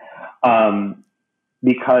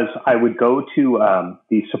 Because I would go to,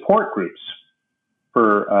 the support groups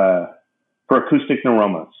for acoustic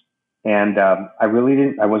neuromas. And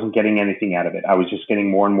I wasn't getting anything out of it. I was just getting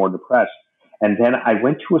more and more depressed. And then I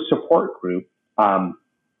went to a support group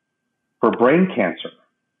for brain cancer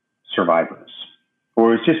survivors,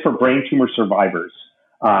 or it's just for brain tumor survivors.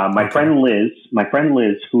 My friend Liz,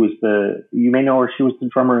 who is you may know her, she was the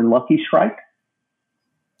drummer in Lucky Strike.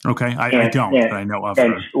 Okay, I don't, but I know of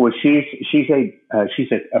her. Well, she's a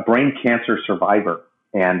brain cancer survivor,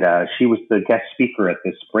 and she was the guest speaker at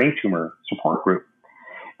this brain tumor support group.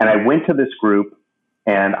 And I went to this group,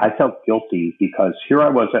 and I felt guilty because here I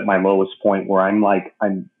was at my lowest point, where I'm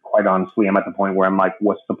quite honestly, I'm at the point where I'm like,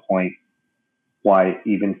 what's the point? Why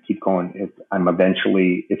even keep going? If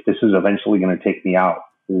this is eventually going to take me out,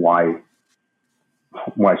 why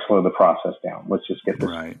slow the process down? Let's just get this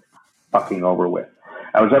fucking over with.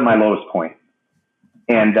 I was at my lowest point.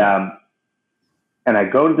 And I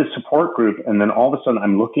go to the support group, and then all of a sudden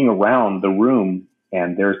I'm looking around the room,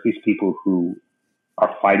 and there's these people who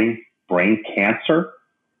are fighting brain cancer.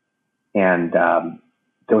 And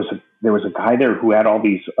there was a guy there who had all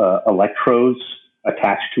these electrodes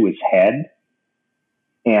attached to his head.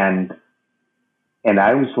 And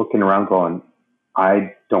I was looking around going,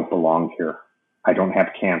 I don't belong here. I don't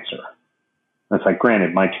have cancer. And it's like,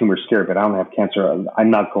 granted, my tumor's scared, but I don't have cancer. I'm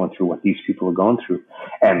not going through what these people are going through.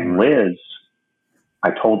 And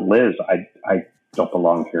I told Liz, I don't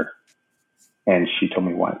belong here. And she told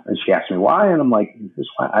me why. And she asked me why. And I'm like, this is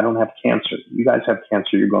why. I don't have cancer. You guys have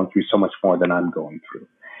cancer. You're going through so much more than I'm going through.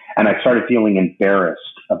 And I started feeling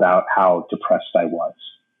embarrassed about how depressed I was.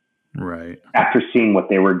 Right. After seeing what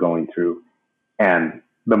they were going through. And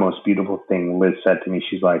the most beautiful thing Liz said to me,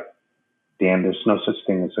 she's like, Dan, there's no such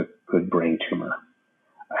thing as a good brain tumor.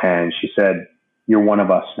 And she said, you're one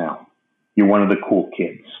of us now. You're one of the cool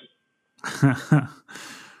kids.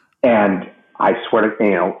 And I swear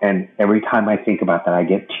to, and every time I think about that, I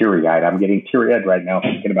get teary-eyed. I'm getting teary-eyed right now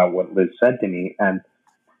thinking about what Liz said to me. And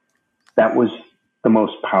that was the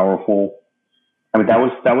most powerful. I mean, that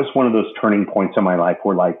was one of those turning points in my life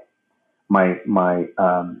where like my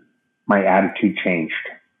attitude changed,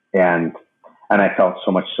 and I felt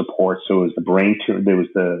so much support. So it was there was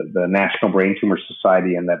the National Brain Tumor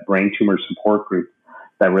Society and that brain tumor support group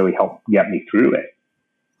that really helped get me through it.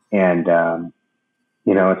 And,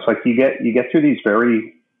 it's like you get through these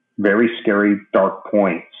very, very scary, dark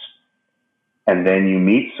points, and then you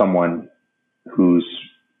meet someone who's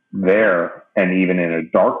there, and even in a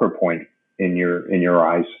darker point in your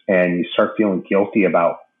eyes, and you start feeling guilty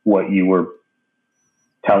about what you were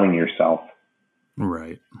telling yourself.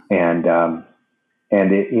 Right. And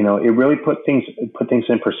it, it really put things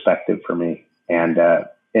in perspective for me. And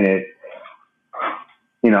it,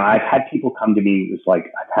 I've had people come to me. It's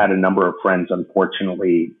like, I've had a number of friends,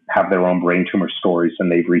 unfortunately, have their own brain tumor stories,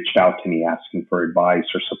 and they've reached out to me asking for advice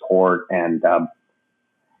or support. And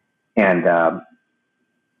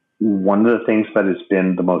one of the things that has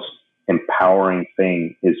been the most empowering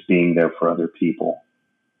thing is being there for other people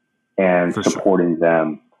and supporting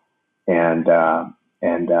them. And I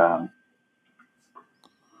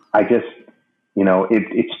just,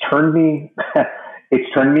 it's turned me, it's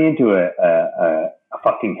turned me into a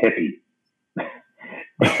fucking hippie.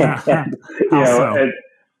 And, and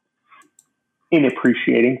in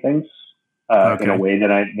appreciating things in a way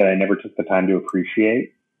that I never took the time to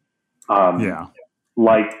appreciate.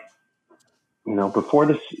 Like, before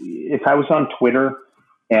this, if I was on Twitter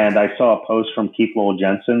and I saw a post from Keith Lowell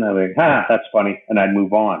Jensen, I'd be like, that's funny, and I'd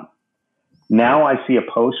move on. Now I see a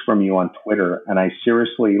post from you on Twitter, and I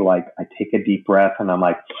seriously, I take a deep breath, and I'm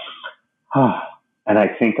like, and I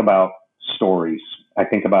think about stories. I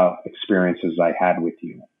think about experiences I had with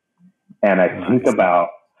you, and I think about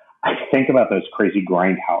those crazy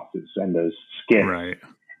grindhouses and those skits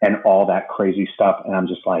and all that crazy stuff, and I'm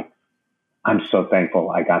just like, I'm so thankful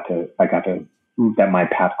I got to that my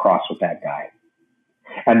path crossed with that guy.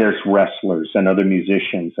 And there's wrestlers and other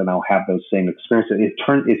musicians, and I'll have those same experiences.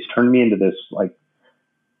 It's turned me into this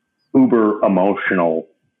uber emotional,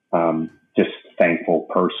 just thankful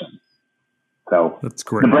person. So that's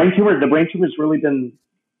great. The brain tumor has really been,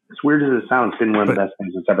 as weird as it sounds, been one of the best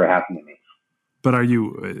things that's ever happened to me. But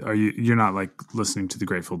you're not listening to the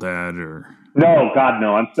Grateful Dead or? No, God,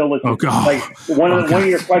 no. I'm still listening. Oh, God. One of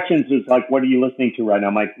your questions is what are you listening to right now?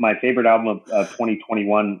 My favorite album of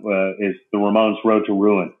 2021 is The Ramones' Road to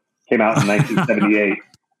Ruin. Came out in 1978.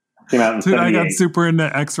 Dude, I got super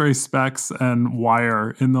into X-Ray Specs and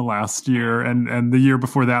Wire in the last year, and the year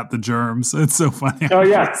before that, The Germs. It's so funny. Oh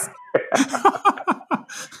yeah.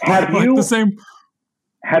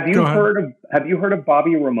 Have you heard of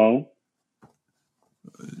Bobby Ramone?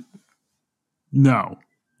 No.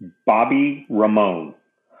 Bobby Ramone.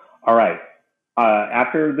 All right.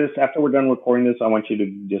 After we're done recording this, I want you to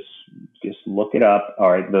just look it up. All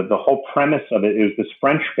right. The whole premise of it is this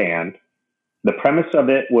French band. The premise of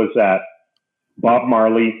it was that Bob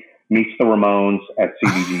Marley meets the Ramones at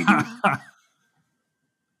CBGB.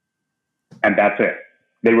 And that's it.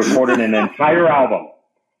 They recorded an entire album.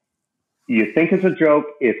 You think it's a joke.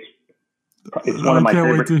 It's one of my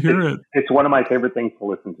favorite. Wait to hear it. It's one of my favorite things to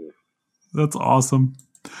listen to. That's awesome.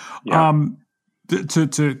 Yeah.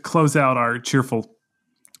 To close out our cheerful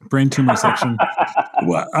brain tumor section,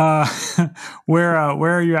 where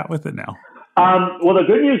are you at with it now? Well, the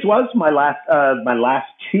good news was my last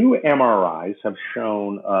two MRIs have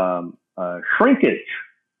shown shrinkage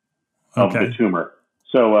of the tumor.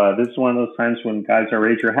 So this is one of those times when guys our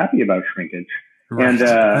age are happy about shrinkage. Right.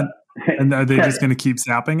 And are they just going to keep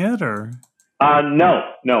sapping it, or? No.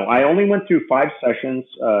 I only went through 5 sessions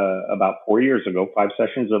about 4 years ago. 5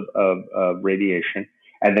 sessions of radiation,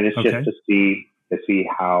 and then it's just to see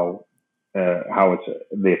how it's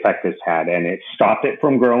the effect it's had, and it stopped it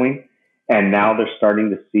from growing, and now they're starting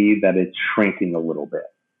to see that it's shrinking a little bit.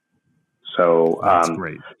 So that's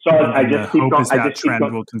great. So I just keep going. That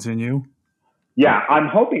trend will continue. Yeah, I'm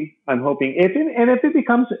hoping. If it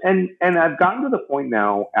becomes, and I've gotten to the point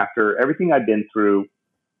now after everything I've been through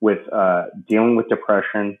with dealing with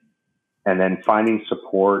depression, and then finding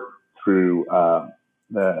support through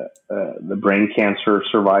the brain cancer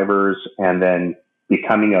survivors, and then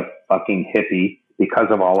becoming a fucking hippie because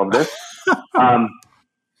of all of this.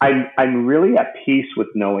 I'm really at peace with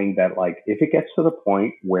knowing that, if it gets to the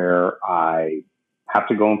point where I have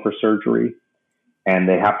to go in for surgery and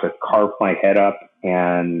they have to carve my head up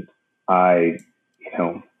and I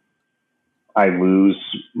lose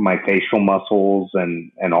my facial muscles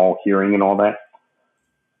and all hearing and all that.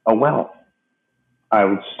 Oh, well, I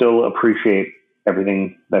would still appreciate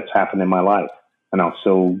everything that's happened in my life, and I'll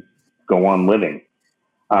still go on living.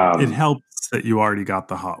 It helps that you already got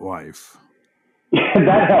the hot wife.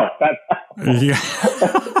 That helped. Yeah.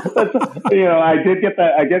 I did get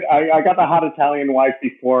that. I got the hot Italian wife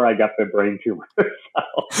before I got the brain tumor.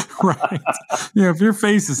 Right. Yeah. If your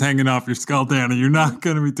face is hanging off your skull, Danny, you're not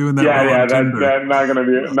going to be doing that. That's not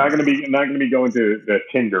going to be going to the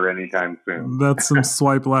Tinder anytime soon. That's some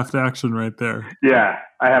swipe left action right there. Yeah.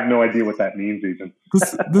 I have no idea what that means even.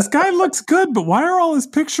 This guy looks good, but why are all his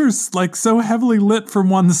pictures so heavily lit from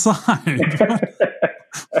one side?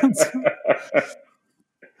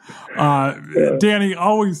 Danny,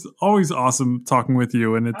 always awesome talking with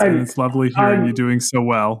you, and it's lovely hearing you doing so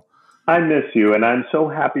well. I miss you, and I'm so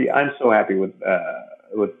happy. I'm so happy with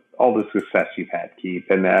all the success you've had, Keith.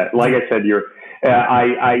 And like I said,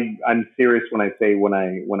 I'm serious when I say when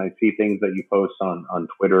I see things that you post on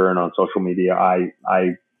Twitter and on social media,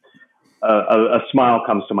 a smile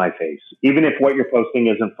comes to my face, even if what you're posting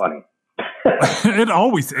isn't funny. It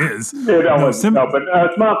always is. But a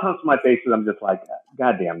smile comes to my face, and I'm just like,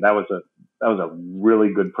 God damn, that was a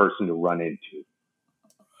really good person to run into.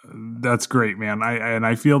 That's great, man.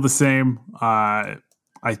 I feel the same. I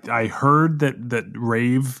heard that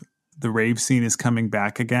rave the rave scene is coming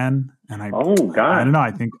back again, and I God, I don't know.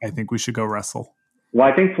 I think we should go wrestle. Well,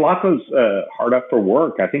 I think Flaco's hard up for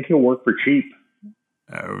work. I think he'll work for cheap.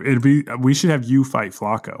 We should have you fight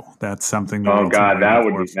Flaco. That's something. Oh God, that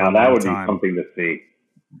would be something to see.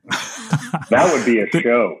 That would be a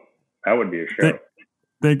show. That would be a show.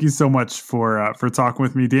 Thank you so much for talking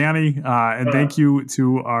with me, Danny. And thank you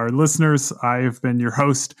to our listeners. I have been your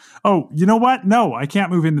host. Oh, you know what? No, I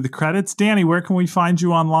can't move into the credits. Danny, where can we find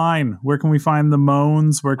you online? Where can we find the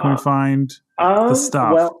Moans? Where can we find the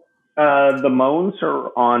stuff? Well, the Moans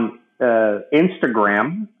are on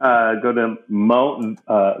Instagram. Go to the Moans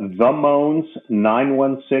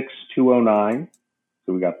 916209.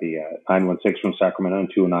 So we got the 916 from Sacramento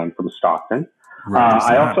and 209 from Stockton.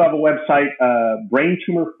 I also have a website,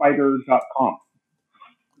 braintumorfighters.com.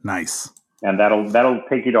 Nice. And that'll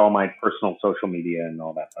take you to all my personal social media and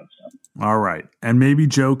all that fun stuff. All right. And maybe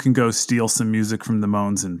Joe can go steal some music from the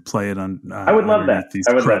Moans and play it on I would love that.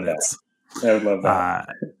 I would love that.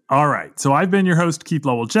 All right. So I've been your host, Keith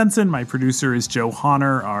Lowell Jensen. My producer is Joe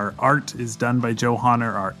Honor. Our art is done by Joe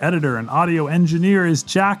Honor. Our editor and audio engineer is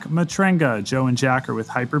Jack Matrenga. Joe and Jack are with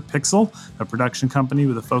Hyperpixel, a production company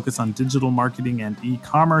with a focus on digital marketing and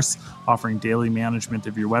e-commerce, offering daily management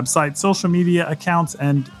of your website, social media accounts,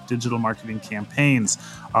 and digital marketing campaigns.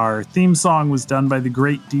 Our theme song was done by the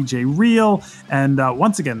great DJ Real. And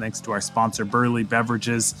once again, thanks to our sponsor, Burley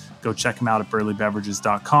Beverages. Go check them out at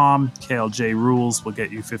burleybeverages.com. KLJ Rules will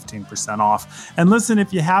get you 15% off. And listen,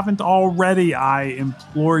 if you haven't already, I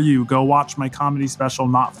implore you, go watch my comedy special,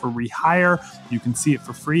 Not for Rehire. You can see it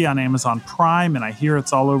for free on Amazon Prime, and I hear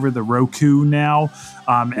it's all over the Roku now.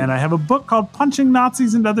 And I have a book called Punching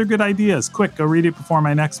Nazis and Other Good Ideas. Quick, go read it before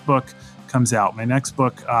my next book comes out. My next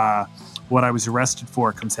book, What I Was Arrested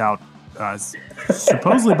For, comes out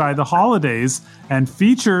supposedly by the holidays and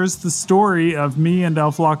features the story of me and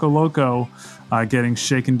El Flaco Loco getting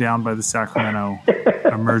shaken down by the Sacramento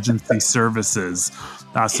Emergency Services.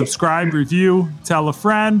 Subscribe, review, tell a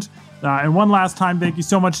friend. And one last time, thank you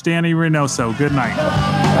so much, Danny Reynoso. Good night.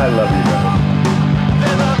 I love you, brother.